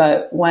side,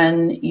 but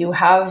when you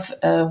have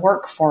a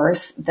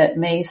workforce that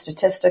may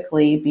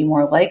statistically be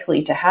more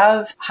likely to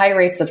have high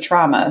rates of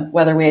trauma,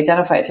 whether we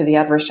identify it through the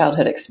adverse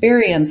childhood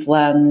experience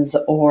lens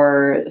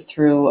or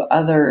through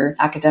other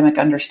academic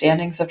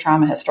understandings of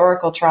trauma,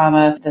 historical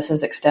trauma. This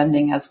is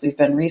extending as we've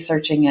been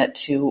researching it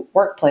to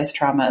workplace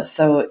trauma.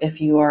 So if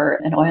you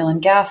are an oil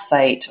and gas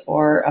site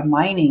or a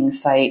mining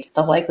site,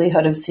 the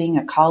likelihood of seeing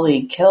a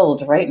colleague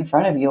killed right in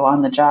front of you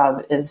on the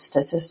job is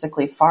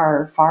statistically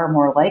far, far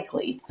more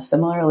likely.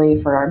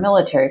 Similarly, for our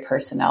military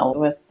personnel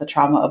with the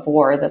trauma of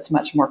war, that's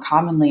much more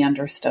commonly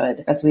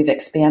understood. As we've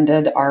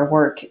expanded our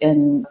work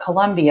in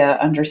Colombia,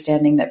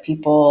 understanding that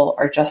people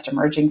are just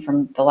emerging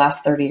from the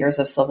last 30 years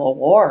of civil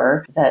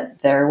war, that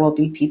there will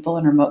be people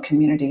in remote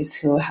communities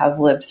who have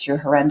lived through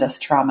horrendous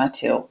trauma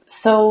too.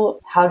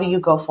 So how do you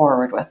go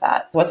forward with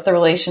that? What's the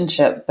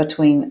relationship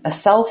between a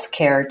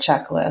self-care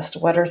checklist?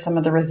 What are some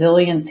of the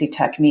resiliency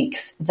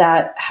techniques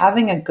that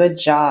having a good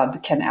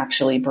job can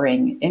actually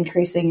bring?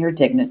 Increasing your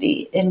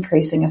dignity,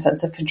 increasing a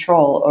sense of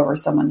control over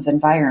someone's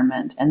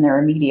environment and their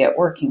immediate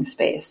working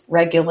space,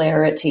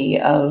 regularity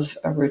of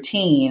a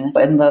routine,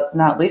 and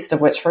not least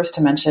of which, first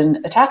to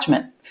mention,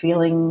 attachment.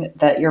 Feeling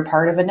that you're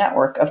part of a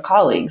network of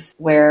colleagues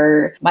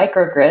where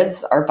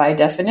microgrids are by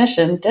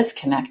definition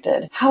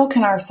disconnected. How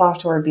can our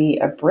software be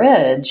a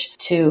bridge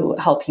to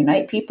help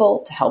unite people,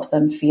 to help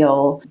them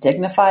feel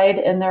dignified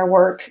in their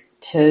work,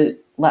 to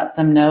let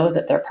them know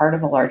that they're part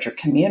of a larger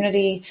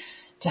community,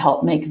 to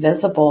help make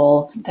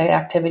visible the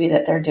activity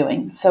that they're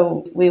doing?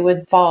 So we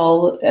would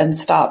fall and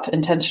stop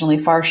intentionally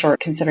far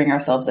short considering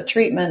ourselves a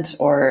treatment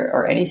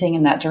or anything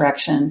in that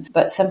direction,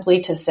 but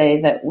simply to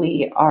say that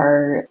we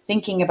are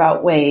thinking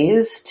about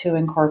ways to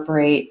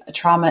incorporate a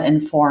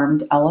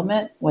trauma-informed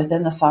element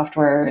within the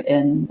software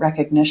in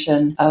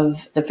recognition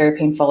of the very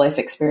painful life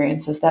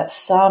experiences that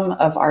some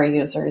of our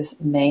users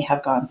may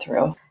have gone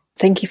through.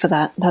 Thank you for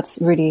that. That's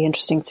really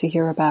interesting to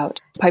hear about.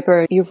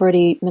 Piper, you've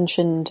already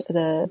mentioned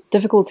the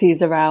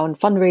difficulties around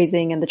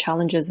fundraising and the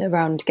challenges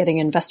around getting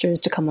investors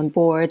to come on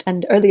board.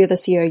 And earlier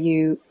this year,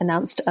 you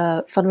announced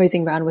a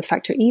fundraising round with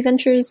Factor E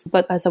Ventures.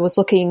 But as I was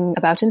looking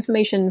about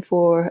information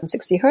for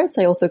 60 Hertz,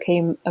 I also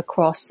came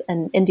across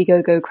an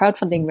Indiegogo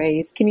crowdfunding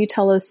raise. Can you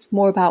tell us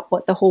more about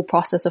what the whole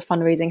process of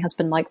fundraising has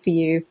been like for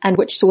you and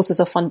which sources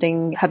of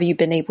funding have you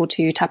been able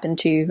to tap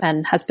into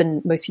and has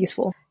been most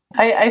useful?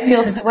 I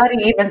feel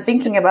sweaty even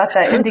thinking about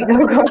that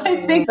Indiegogo. I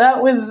think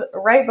that was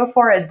right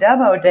before a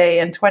demo day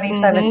in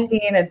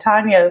 2017, and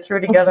Tanya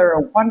threw together a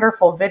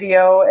wonderful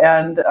video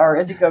and our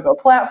Indiegogo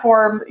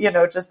platform,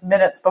 just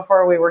minutes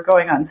before we were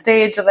going on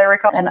stage, as I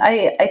recall. And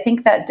I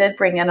think that did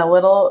bring in a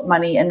little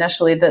money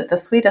initially. The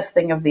sweetest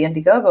thing of the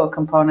Indiegogo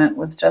component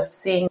was just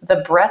seeing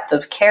the breadth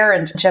of care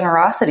and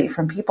generosity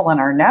from people in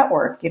our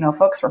network,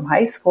 folks from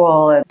high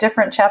school and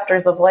different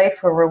chapters of life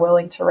who were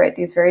willing to write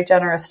these very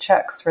generous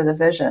checks for the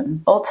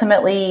vision.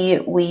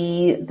 Ultimately,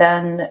 we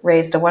then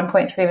raised a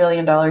 $1.3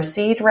 million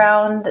seed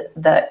round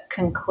that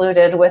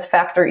concluded with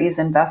Factor E's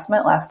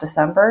investment last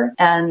December.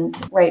 And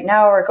right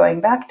now we're going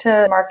back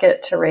to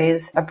market to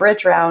raise a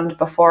bridge round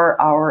before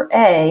our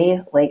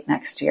A late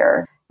next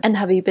year. And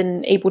have you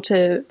been able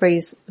to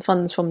raise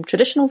funds from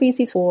traditional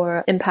VCs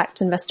or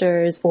impact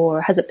investors,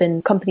 or has it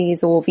been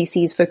companies or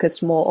VCs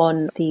focused more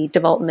on the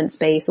development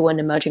space or an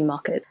emerging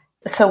market?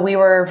 So we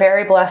were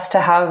very blessed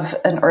to have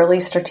an early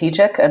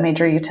strategic, a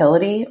major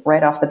utility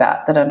right off the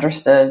bat that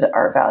understood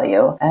our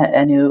value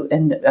and knew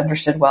and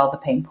understood well the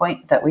pain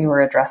point that we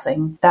were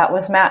addressing. That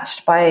was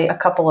matched by a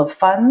couple of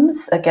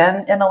funds,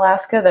 again, in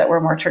Alaska that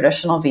were more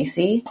traditional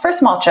VC for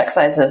small check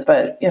sizes,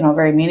 but,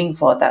 very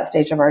meaningful at that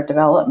stage of our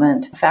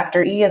development.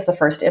 Factor E is the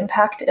first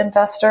impact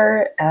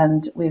investor,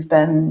 and we've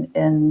been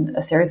in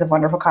a series of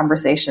wonderful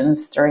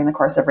conversations during the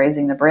course of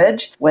raising the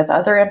bridge with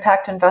other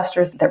impact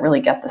investors that really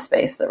get the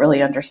space, that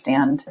really understand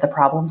the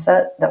problem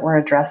set that we're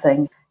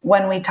addressing.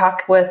 When we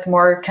talk with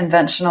more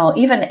conventional,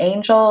 even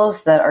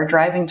angels that are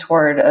driving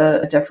toward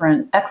a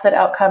different exit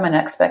outcome and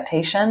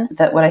expectation,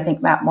 that would, I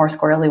think, map more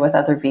squarely with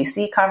other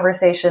VC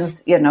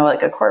conversations,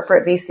 like a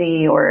corporate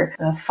VC or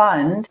a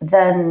fund,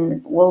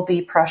 then we'll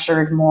be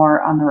pressured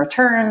more on the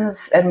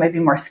returns and maybe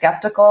more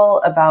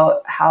skeptical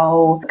about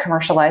how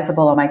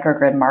commercializable a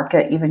microgrid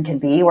market even can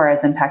be,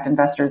 whereas impact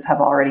investors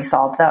have already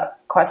solved that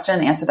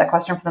answer that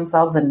question for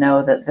themselves and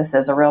know that this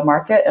is a real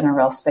market and a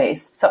real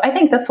space. So I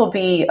think this will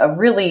be a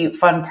really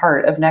fun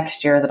part of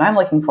next year that I'm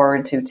looking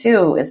forward to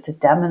too, is to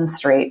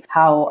demonstrate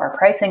how our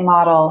pricing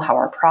model, how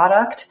our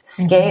product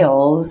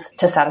scales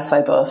to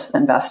satisfy both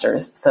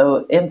investors.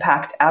 So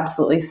impact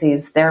absolutely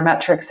sees their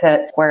metrics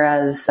hit,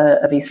 whereas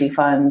a VC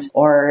fund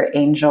or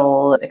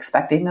angel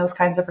expecting those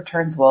kinds of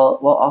returns will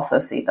also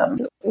see them.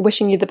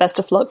 Wishing you the best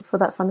of luck for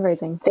that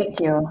fundraising. Thank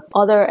you.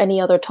 Are there any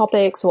other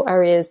topics or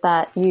areas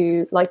that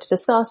you like to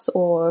discuss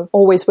or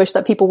always wish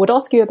that people would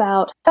ask you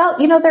about? Well,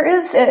 there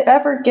is,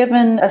 ever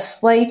given a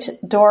slight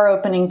door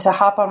opening to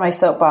hop on my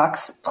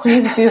soapbox,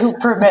 please do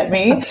permit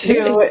me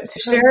to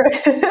share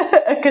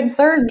a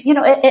concern,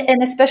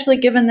 and especially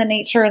given the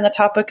nature and the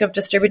topic of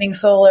distributing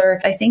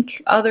solar, I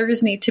think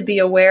others need to be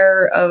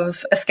aware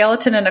of a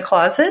skeleton in a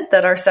closet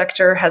that our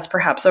sector has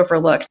perhaps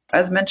overlooked.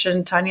 As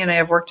mentioned, Tanya and I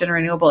have worked in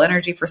renewable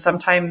energy for some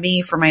time,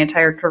 me for my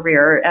entire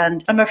career,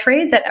 and I'm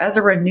afraid that as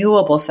a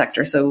renewable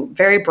sector, so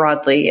very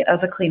broadly,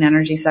 as a clean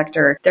energy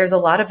sector, there's a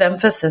lot of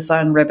emphasis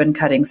on ribbon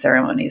cutting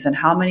ceremonies and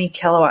how many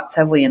kilowatts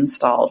have we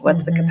installed?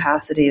 What's the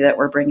capacity that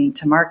we're bringing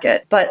to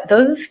market? But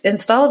those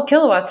installed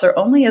kilowatts are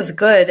only as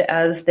good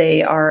as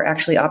they are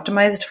actually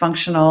optimized,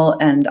 functional,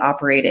 and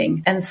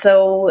operating. And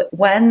so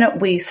when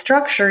we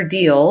structure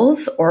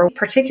deals, or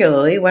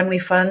particularly when we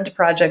fund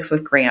projects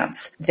with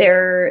grants,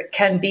 there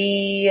can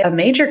be a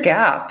major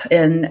gap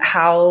in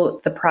how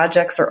the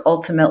projects are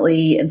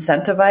ultimately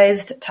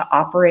incentivized to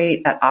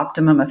operate at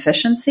optimum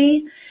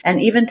efficiency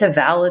and even to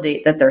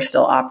validate that they're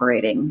still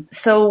operating.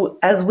 So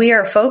as we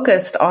are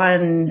focused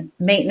on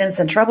maintenance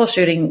and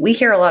troubleshooting, we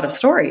hear a lot of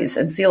stories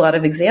and see a lot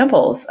of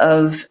examples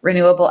of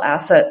renewable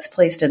assets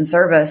placed in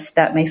service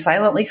that may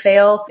silently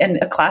fail. And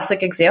a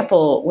classic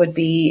example would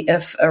be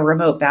if a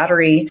remote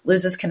battery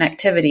loses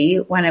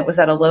connectivity when it was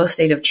at a low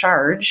state of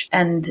charge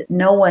and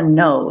no one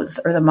knows,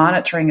 or the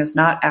monitoring is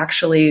not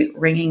actually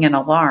ringing an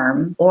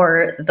alarm,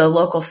 or the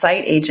local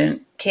site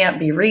agent can't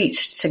be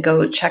reached to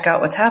go check out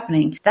what's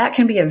happening. That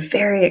can be a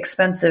very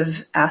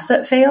expensive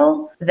asset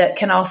fail that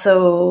can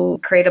also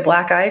create a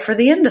black eye for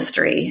the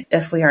industry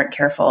if we aren't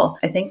careful.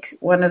 I think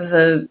one of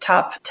the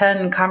top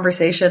 10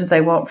 conversations I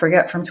won't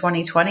forget from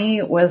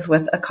 2020 was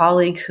with a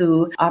colleague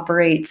who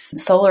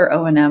operates Solar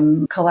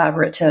O&M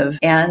Collaborative,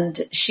 and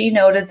she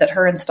noted that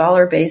her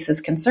installer base is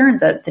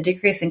concerned that the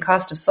decreasing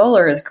cost of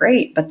solar is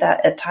great, but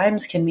that at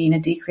times can mean a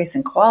decrease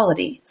in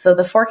quality. So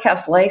the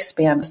forecast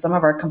lifespan of some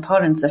of our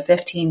components of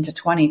 15 to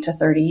 20 to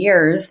 30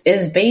 years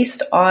is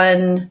based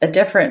on a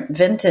different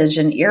vintage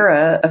and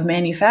era of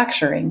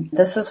manufacturing.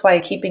 This is why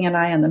keeping an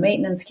eye on the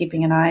maintenance,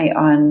 keeping an eye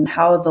on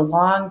how the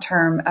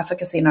long-term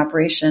efficacy and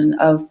operation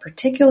of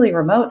particularly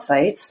remote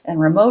sites and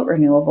remote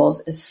renewables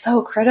is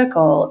so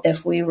critical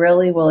if we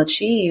really will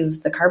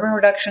achieve the carbon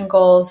reduction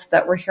goals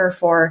that we're here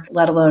for,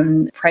 let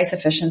alone price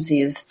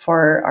efficiencies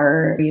for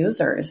our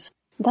users.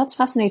 That's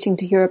fascinating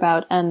to hear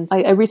about. And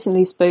I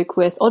recently spoke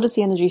with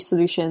Odyssey Energy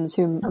Solutions,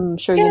 whom I'm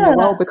sure you know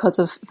well because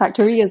of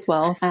Factor E as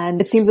well. And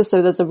it seems as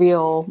though there's a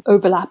real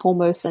overlap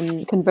almost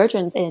and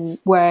convergence in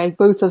where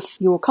both of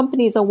your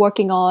companies are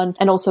working on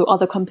and also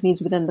other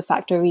companies within the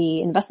Factor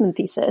E investment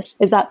thesis.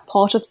 Is that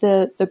part of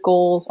the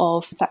goal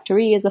of Factor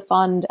E as a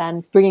fund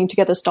and bringing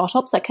together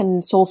startups that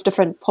can solve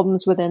different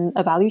problems within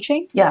a value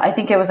chain? Yeah, I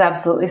think it was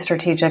absolutely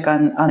strategic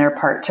on their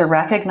part to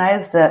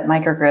recognize that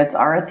microgrids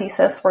are a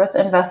thesis worth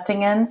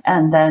investing in.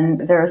 And then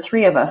there are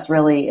three of us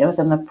really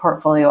within the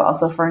portfolio,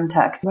 also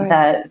Ferntech,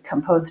 that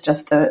compose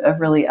just a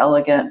really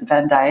elegant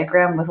Venn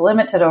diagram with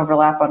limited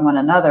overlap on one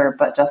another,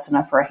 but just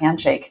enough for a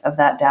handshake of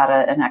that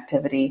data and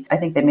activity. I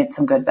think they made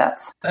some good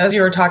bets. As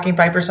you were talking,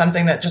 Piper,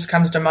 something that just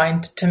comes to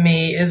mind to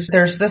me is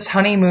there's this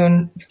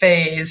honeymoon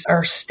phase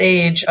or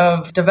stage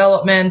of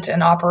development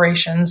and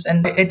operations,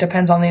 and it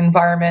depends on the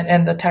environment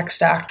and the tech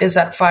stack. Is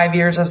that 5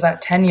 years? Is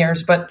that 10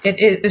 years? But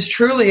it is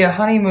truly a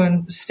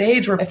honeymoon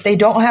stage where if they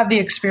don't have the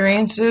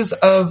experiences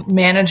of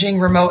managing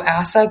remote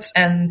assets,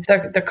 and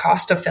the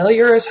cost of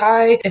failure is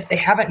high. If they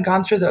haven't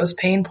gone through those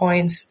pain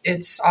points,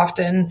 it's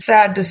often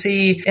sad to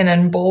see an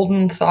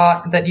emboldened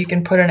thought that you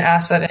can put an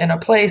asset in a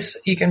place,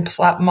 you can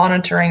slap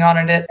monitoring on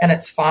it, and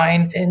it's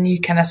fine, and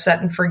you kind of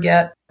set and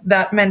forget.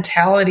 That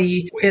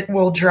mentality, it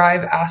will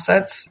drive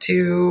assets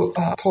to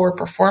poor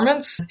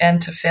performance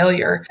and to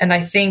failure. And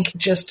I think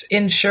just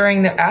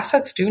ensuring that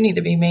assets do need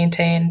to be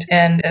maintained.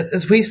 And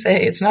as we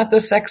say, it's not the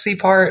sexy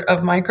part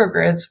of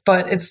microgrids,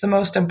 but it's the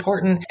most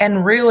important.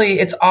 And really,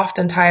 it's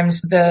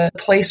oftentimes the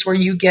place where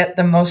you get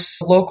the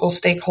most local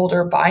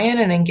stakeholder buy-in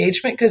and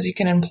engagement because you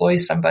can employ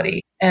somebody.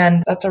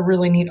 And that's a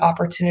really neat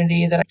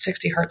opportunity that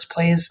 60 Hertz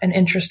plays an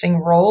interesting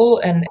role.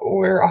 And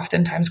we're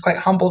oftentimes quite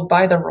humbled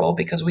by the role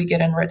because we get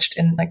enriched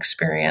in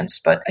experience.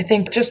 But I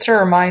think just to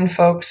remind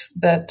folks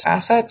that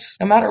assets,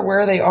 no matter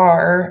where they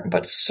are,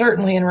 but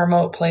certainly in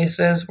remote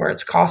places where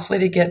it's costly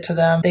to get to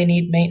them, they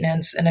need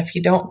maintenance. And if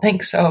you don't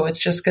think so, it's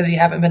just because you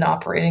haven't been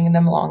operating in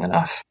them long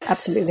enough.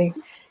 Absolutely.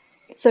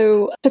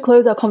 So to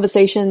close our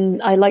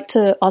conversation, I'd like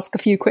to ask a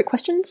few quick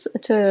questions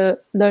to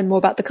learn more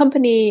about the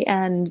company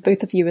and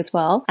both of you as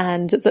well.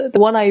 And the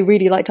one I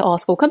really like to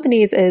ask all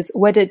companies is,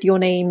 where did your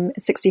name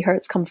 60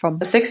 Hertz come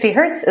from? 60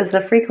 Hertz is the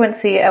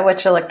frequency at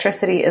which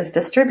electricity is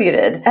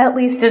distributed, at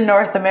least in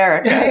North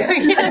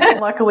America.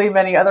 Luckily,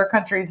 many other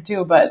countries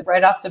do. But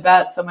right off the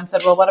bat, someone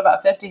said, well, what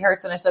about 50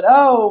 Hertz? And I said,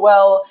 oh,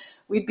 well,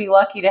 we'd be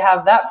lucky to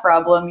have that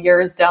problem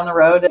years down the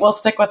road. We'll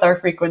stick with our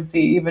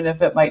frequency, even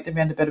if it might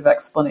demand a bit of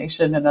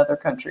explanation in other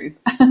countries.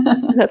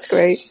 That's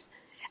great.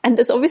 And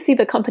there's obviously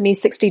the company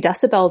 60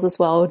 decibels as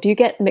well. Do you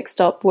get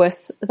mixed up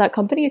with that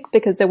company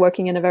because they're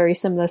working in a very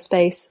similar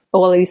space,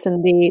 or at least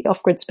in the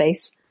off-grid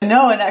space?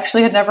 No, and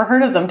actually had never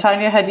heard of them.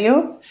 Tanya, had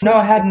you? No,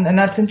 I hadn't. And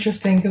that's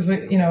interesting because,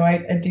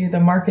 I do the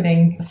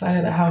marketing side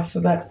of the house,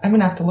 so that I'm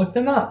going to have to look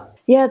them up.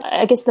 Yeah,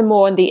 I guess they're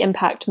more on the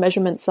impact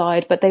measurement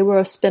side, but they were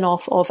a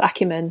spin-off of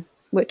Acumen,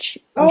 which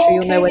I'm sure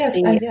you'll know as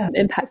the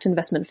Impact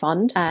Investment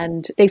Fund.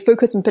 And they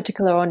focus in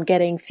particular on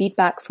getting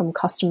feedback from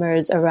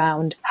customers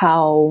around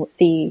how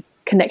the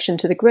connection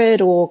to the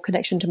grid or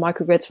connection to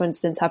microgrids, for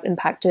instance, have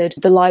impacted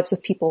the lives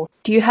of people.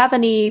 Do you have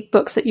any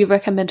books that you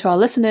recommend to our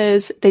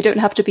listeners? They don't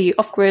have to be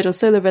off-grid or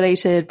solar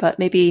related, but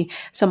maybe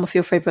some of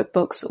your favorite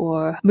books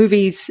or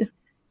movies.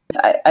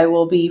 I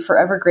will be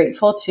forever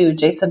grateful to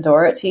Jason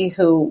Doherty,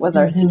 who was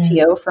our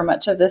CTO for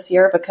much of this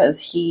year,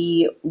 because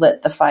he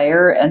lit the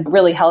fire and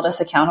really held us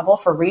accountable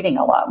for reading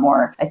a lot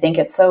more. I think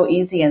it's so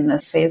easy in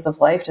this phase of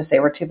life to say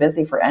we're too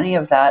busy for any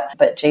of that.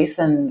 But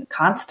Jason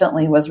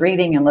constantly was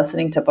reading and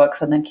listening to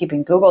books and then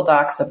keeping Google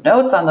Docs of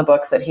notes on the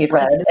books that he'd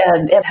read.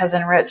 And it has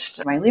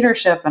enriched my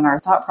leadership and our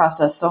thought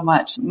process so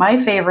much. My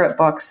favorite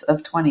books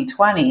of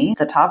 2020,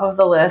 the top of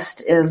the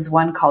list is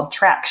one called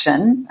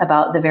Traction,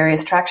 about the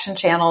various traction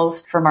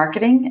channels for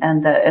marketing,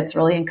 and that it's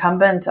really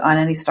incumbent on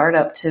any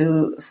startup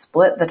to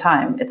split the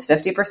time. It's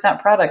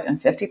 50% product and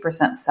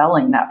 50%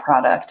 selling that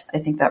product. I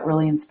think that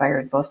really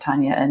inspired both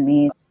Tanya and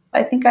me.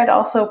 I think I'd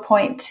also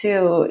point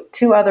to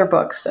two other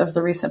books of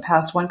the recent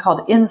past, one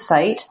called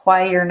Insight,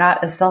 Why You're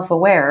Not as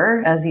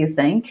Self-Aware as You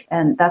Think.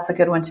 And that's a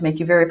good one to make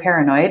you very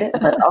paranoid,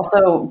 but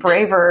also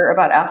braver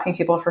about asking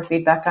people for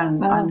feedback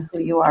on who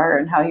you are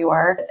and how you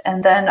are.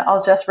 And then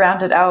I'll just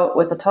round it out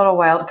with a total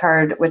wild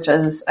card, which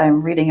is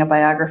I'm reading a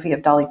biography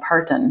of Dolly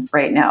Parton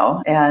right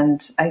now.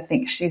 And I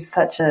think she's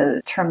such a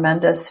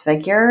tremendous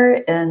figure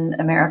in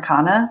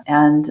Americana,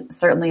 and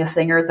certainly a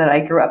singer that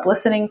I grew up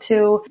listening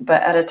to,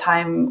 but at a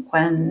time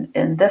when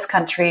in this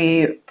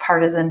country,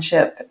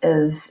 partisanship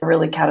is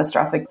really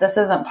catastrophic. This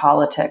isn't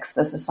politics.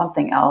 This is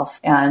something else.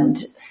 And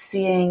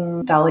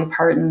seeing Dolly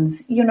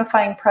Parton's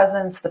unifying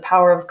presence, the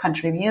power of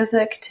country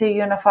music to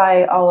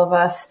unify all of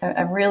us,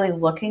 I'm really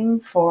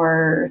looking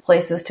for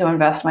places to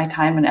invest my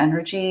time and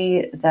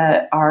energy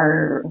that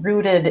are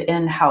rooted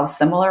in how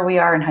similar we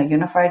are and how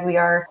unified we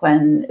are,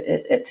 when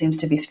it seems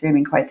to be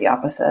screaming quite the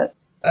opposite.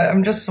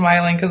 I'm just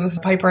smiling because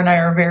Piper and I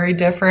are very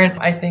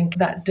different. I think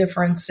that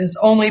difference has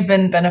only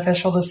been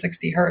beneficial to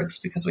 60 Hertz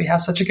because we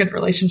have such a good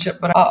relationship.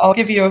 But I'll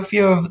give you a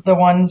few of the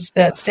ones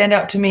that stand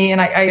out to me.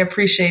 And I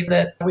appreciate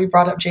that we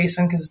brought up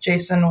Jason, because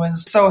Jason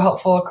was so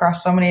helpful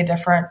across so many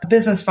different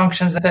business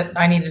functions that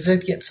I needed to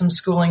get some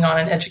schooling on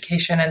in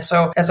education. And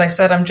so, as I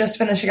said, I'm just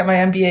finishing up my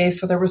MBA.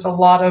 So there was a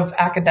lot of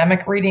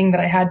academic reading that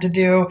I had to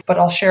do, but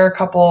I'll share a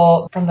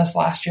couple from this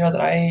last year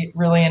that I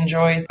really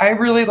enjoyed. I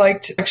really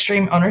liked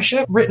Extreme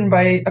Ownership, written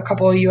by a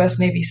couple of U.S.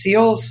 Navy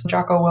SEALs,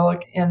 Jocko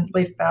Willink and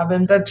Leif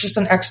Babin. That's just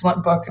an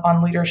excellent book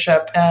on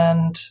leadership,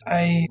 and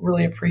I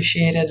really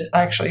appreciated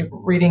actually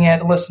reading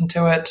it, listened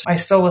to it. I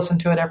still listen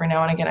to it every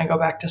now and again. I go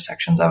back to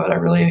sections of it. I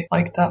really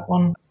liked that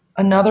one.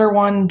 Another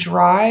one,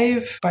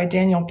 Drive by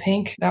Daniel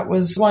Pink. That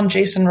was one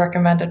Jason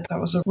recommended. That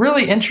was a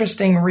really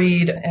interesting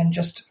read and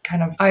just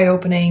kind of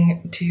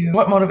eye-opening to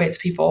what motivates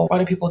people. Why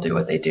do people do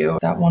what they do?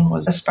 That one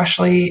was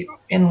especially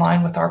in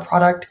line with our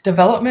product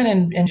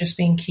development and just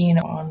being keen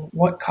on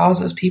what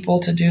causes people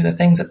to do the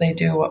things that they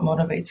do, what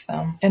motivates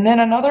them. And then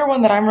another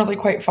one that I'm really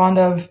quite fond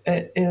of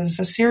is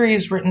a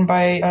series written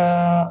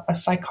by a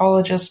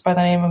psychologist by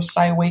the name of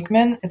Cy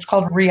Wakeman. It's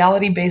called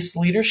Reality-Based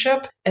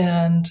Leadership.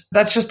 And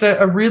that's just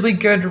a really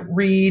good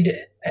read,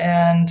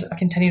 and I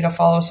continue to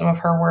follow some of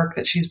her work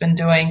that she's been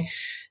doing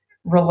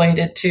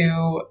related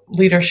to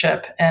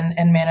leadership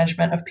and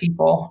management of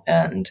people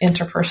and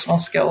interpersonal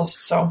skills.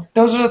 So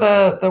those are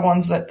the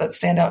ones that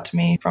stand out to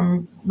me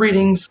from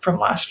readings from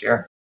last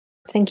year.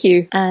 Thank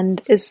you.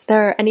 And is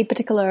there any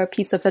particular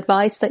piece of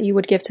advice that you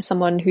would give to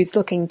someone who's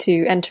looking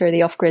to enter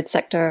the off-grid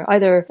sector,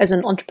 either as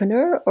an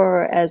entrepreneur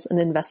or as an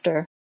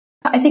investor?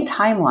 I think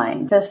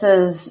timeline. This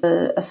is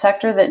a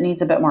sector that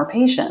needs a bit more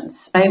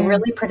patience. I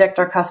really predict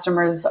our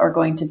customers are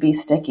going to be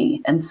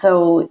sticky. And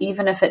so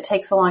even if it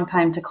takes a long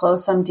time to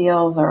close some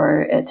deals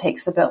or it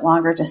takes a bit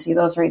longer to see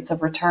those rates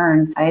of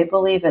return, I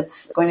believe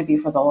it's going to be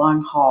for the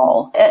long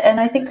haul. And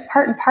I think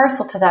part and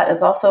parcel to that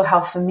is also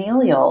how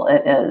familial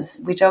it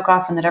is. We joke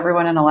often that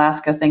everyone in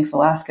Alaska thinks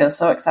Alaska is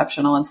so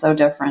exceptional and so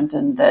different,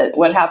 and that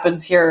what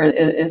happens here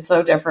is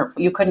so different.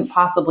 You couldn't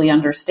possibly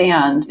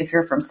understand if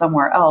you're from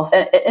somewhere else.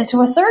 And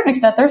to a certain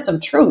extent, there's some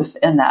truth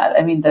in that.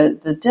 I mean,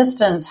 the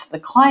distance, the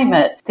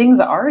climate, things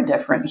are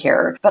different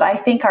here. But I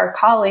think our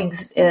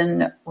colleagues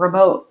in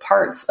remote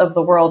parts of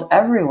the world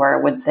everywhere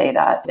would say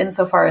that.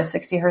 Insofar as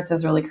 60 Hertz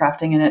is really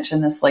crafting a niche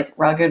in this like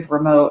rugged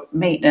remote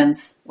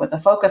maintenance with a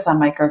focus on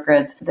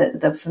microgrids,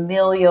 the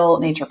familial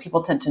nature,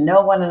 people tend to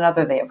know one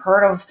another. They have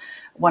heard of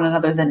one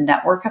another. The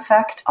network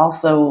effect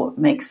also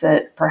makes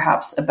it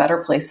perhaps a better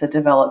place to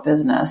develop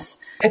business.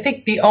 I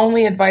think the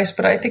only advice,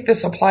 but I think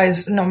this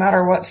applies no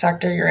matter what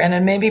sector you're in,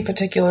 and maybe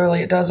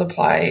particularly it does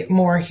apply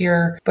more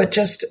here, but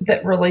just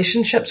that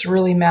relationships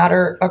really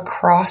matter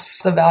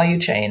across the value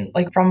chain,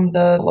 like from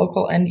the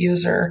local end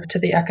user to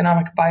the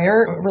economic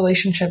buyer.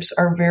 Relationships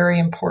are very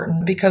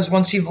important because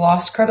once you've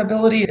lost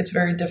credibility, it's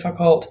very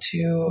difficult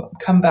to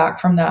come back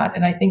from that.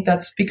 And I think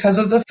that's because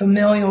of the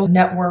familial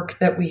network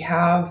that we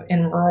have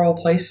in rural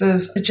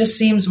places. It just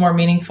seems more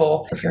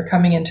meaningful if you're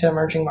coming into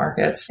emerging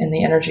markets in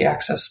the energy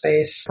access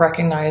space,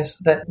 recognize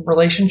that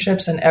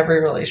relationships and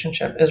every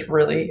relationship is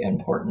really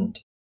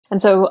important.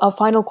 And so our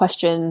final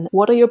question,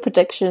 what are your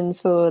predictions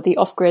for the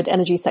off-grid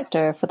energy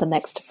sector for the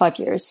next 5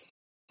 years?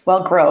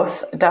 Well,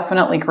 growth,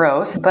 definitely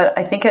growth, but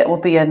I think it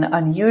will be an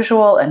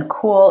unusual and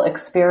cool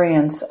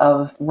experience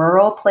of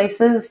rural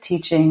places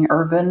teaching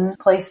urban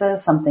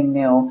places something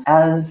new.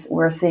 As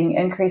we're seeing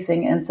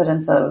increasing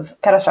incidents of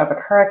catastrophic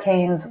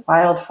hurricanes,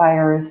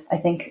 wildfires, I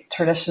think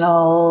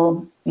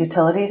traditional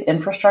utilities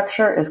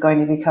infrastructure is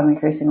going to become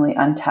increasingly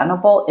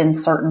untenable in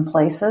certain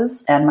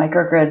places, and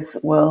microgrids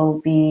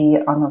will be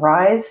on the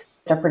rise.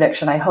 The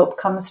prediction I hope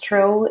comes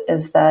true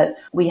is that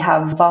we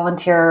have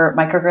volunteer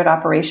microgrid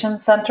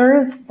operations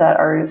centers that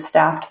are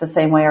staffed the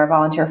same way our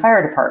volunteer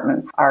fire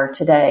departments are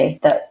today,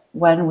 that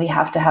when we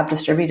have to have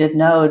distributed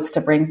nodes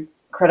to bring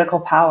critical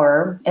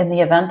power in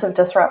the event of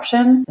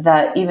disruption,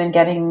 that even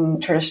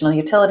getting traditional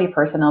utility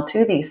personnel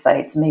to these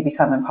sites may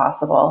become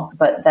impossible.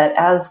 But that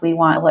as we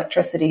want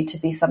electricity to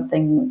be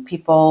something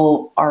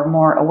people are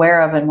more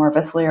aware of and more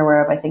viscerally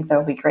aware of, I think there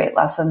will be great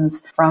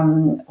lessons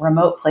from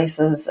remote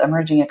places,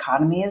 emerging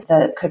economies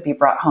that could be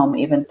brought home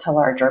even to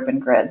large urban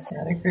grids.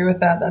 I agree with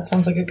that. That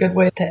sounds like a good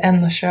way to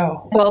end the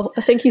show. Well,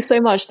 thank you so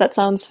much. That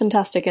sounds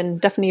fantastic, and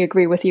definitely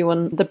agree with you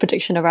on the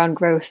prediction around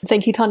growth.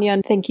 Thank you, Tanya,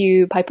 and thank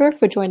you, Piper,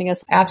 for joining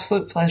us.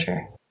 Absolute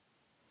pleasure.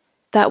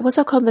 That was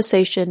our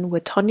conversation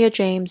with Tanya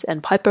James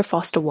and Piper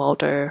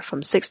Foster-Walder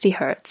from 60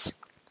 Hertz.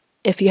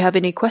 If you have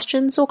any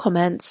questions or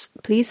comments,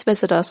 please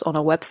visit us on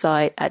our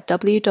website at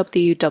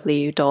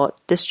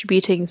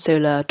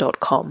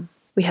www.distributingsolar.com.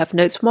 We have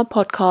notes from our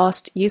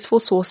podcast, useful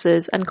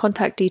sources, and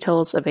contact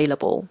details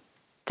available.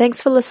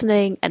 Thanks for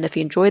listening, and if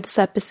you enjoyed this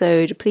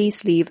episode,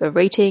 please leave a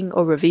rating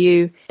or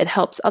review. It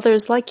helps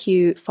others like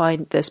you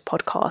find this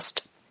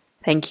podcast.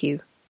 Thank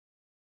you.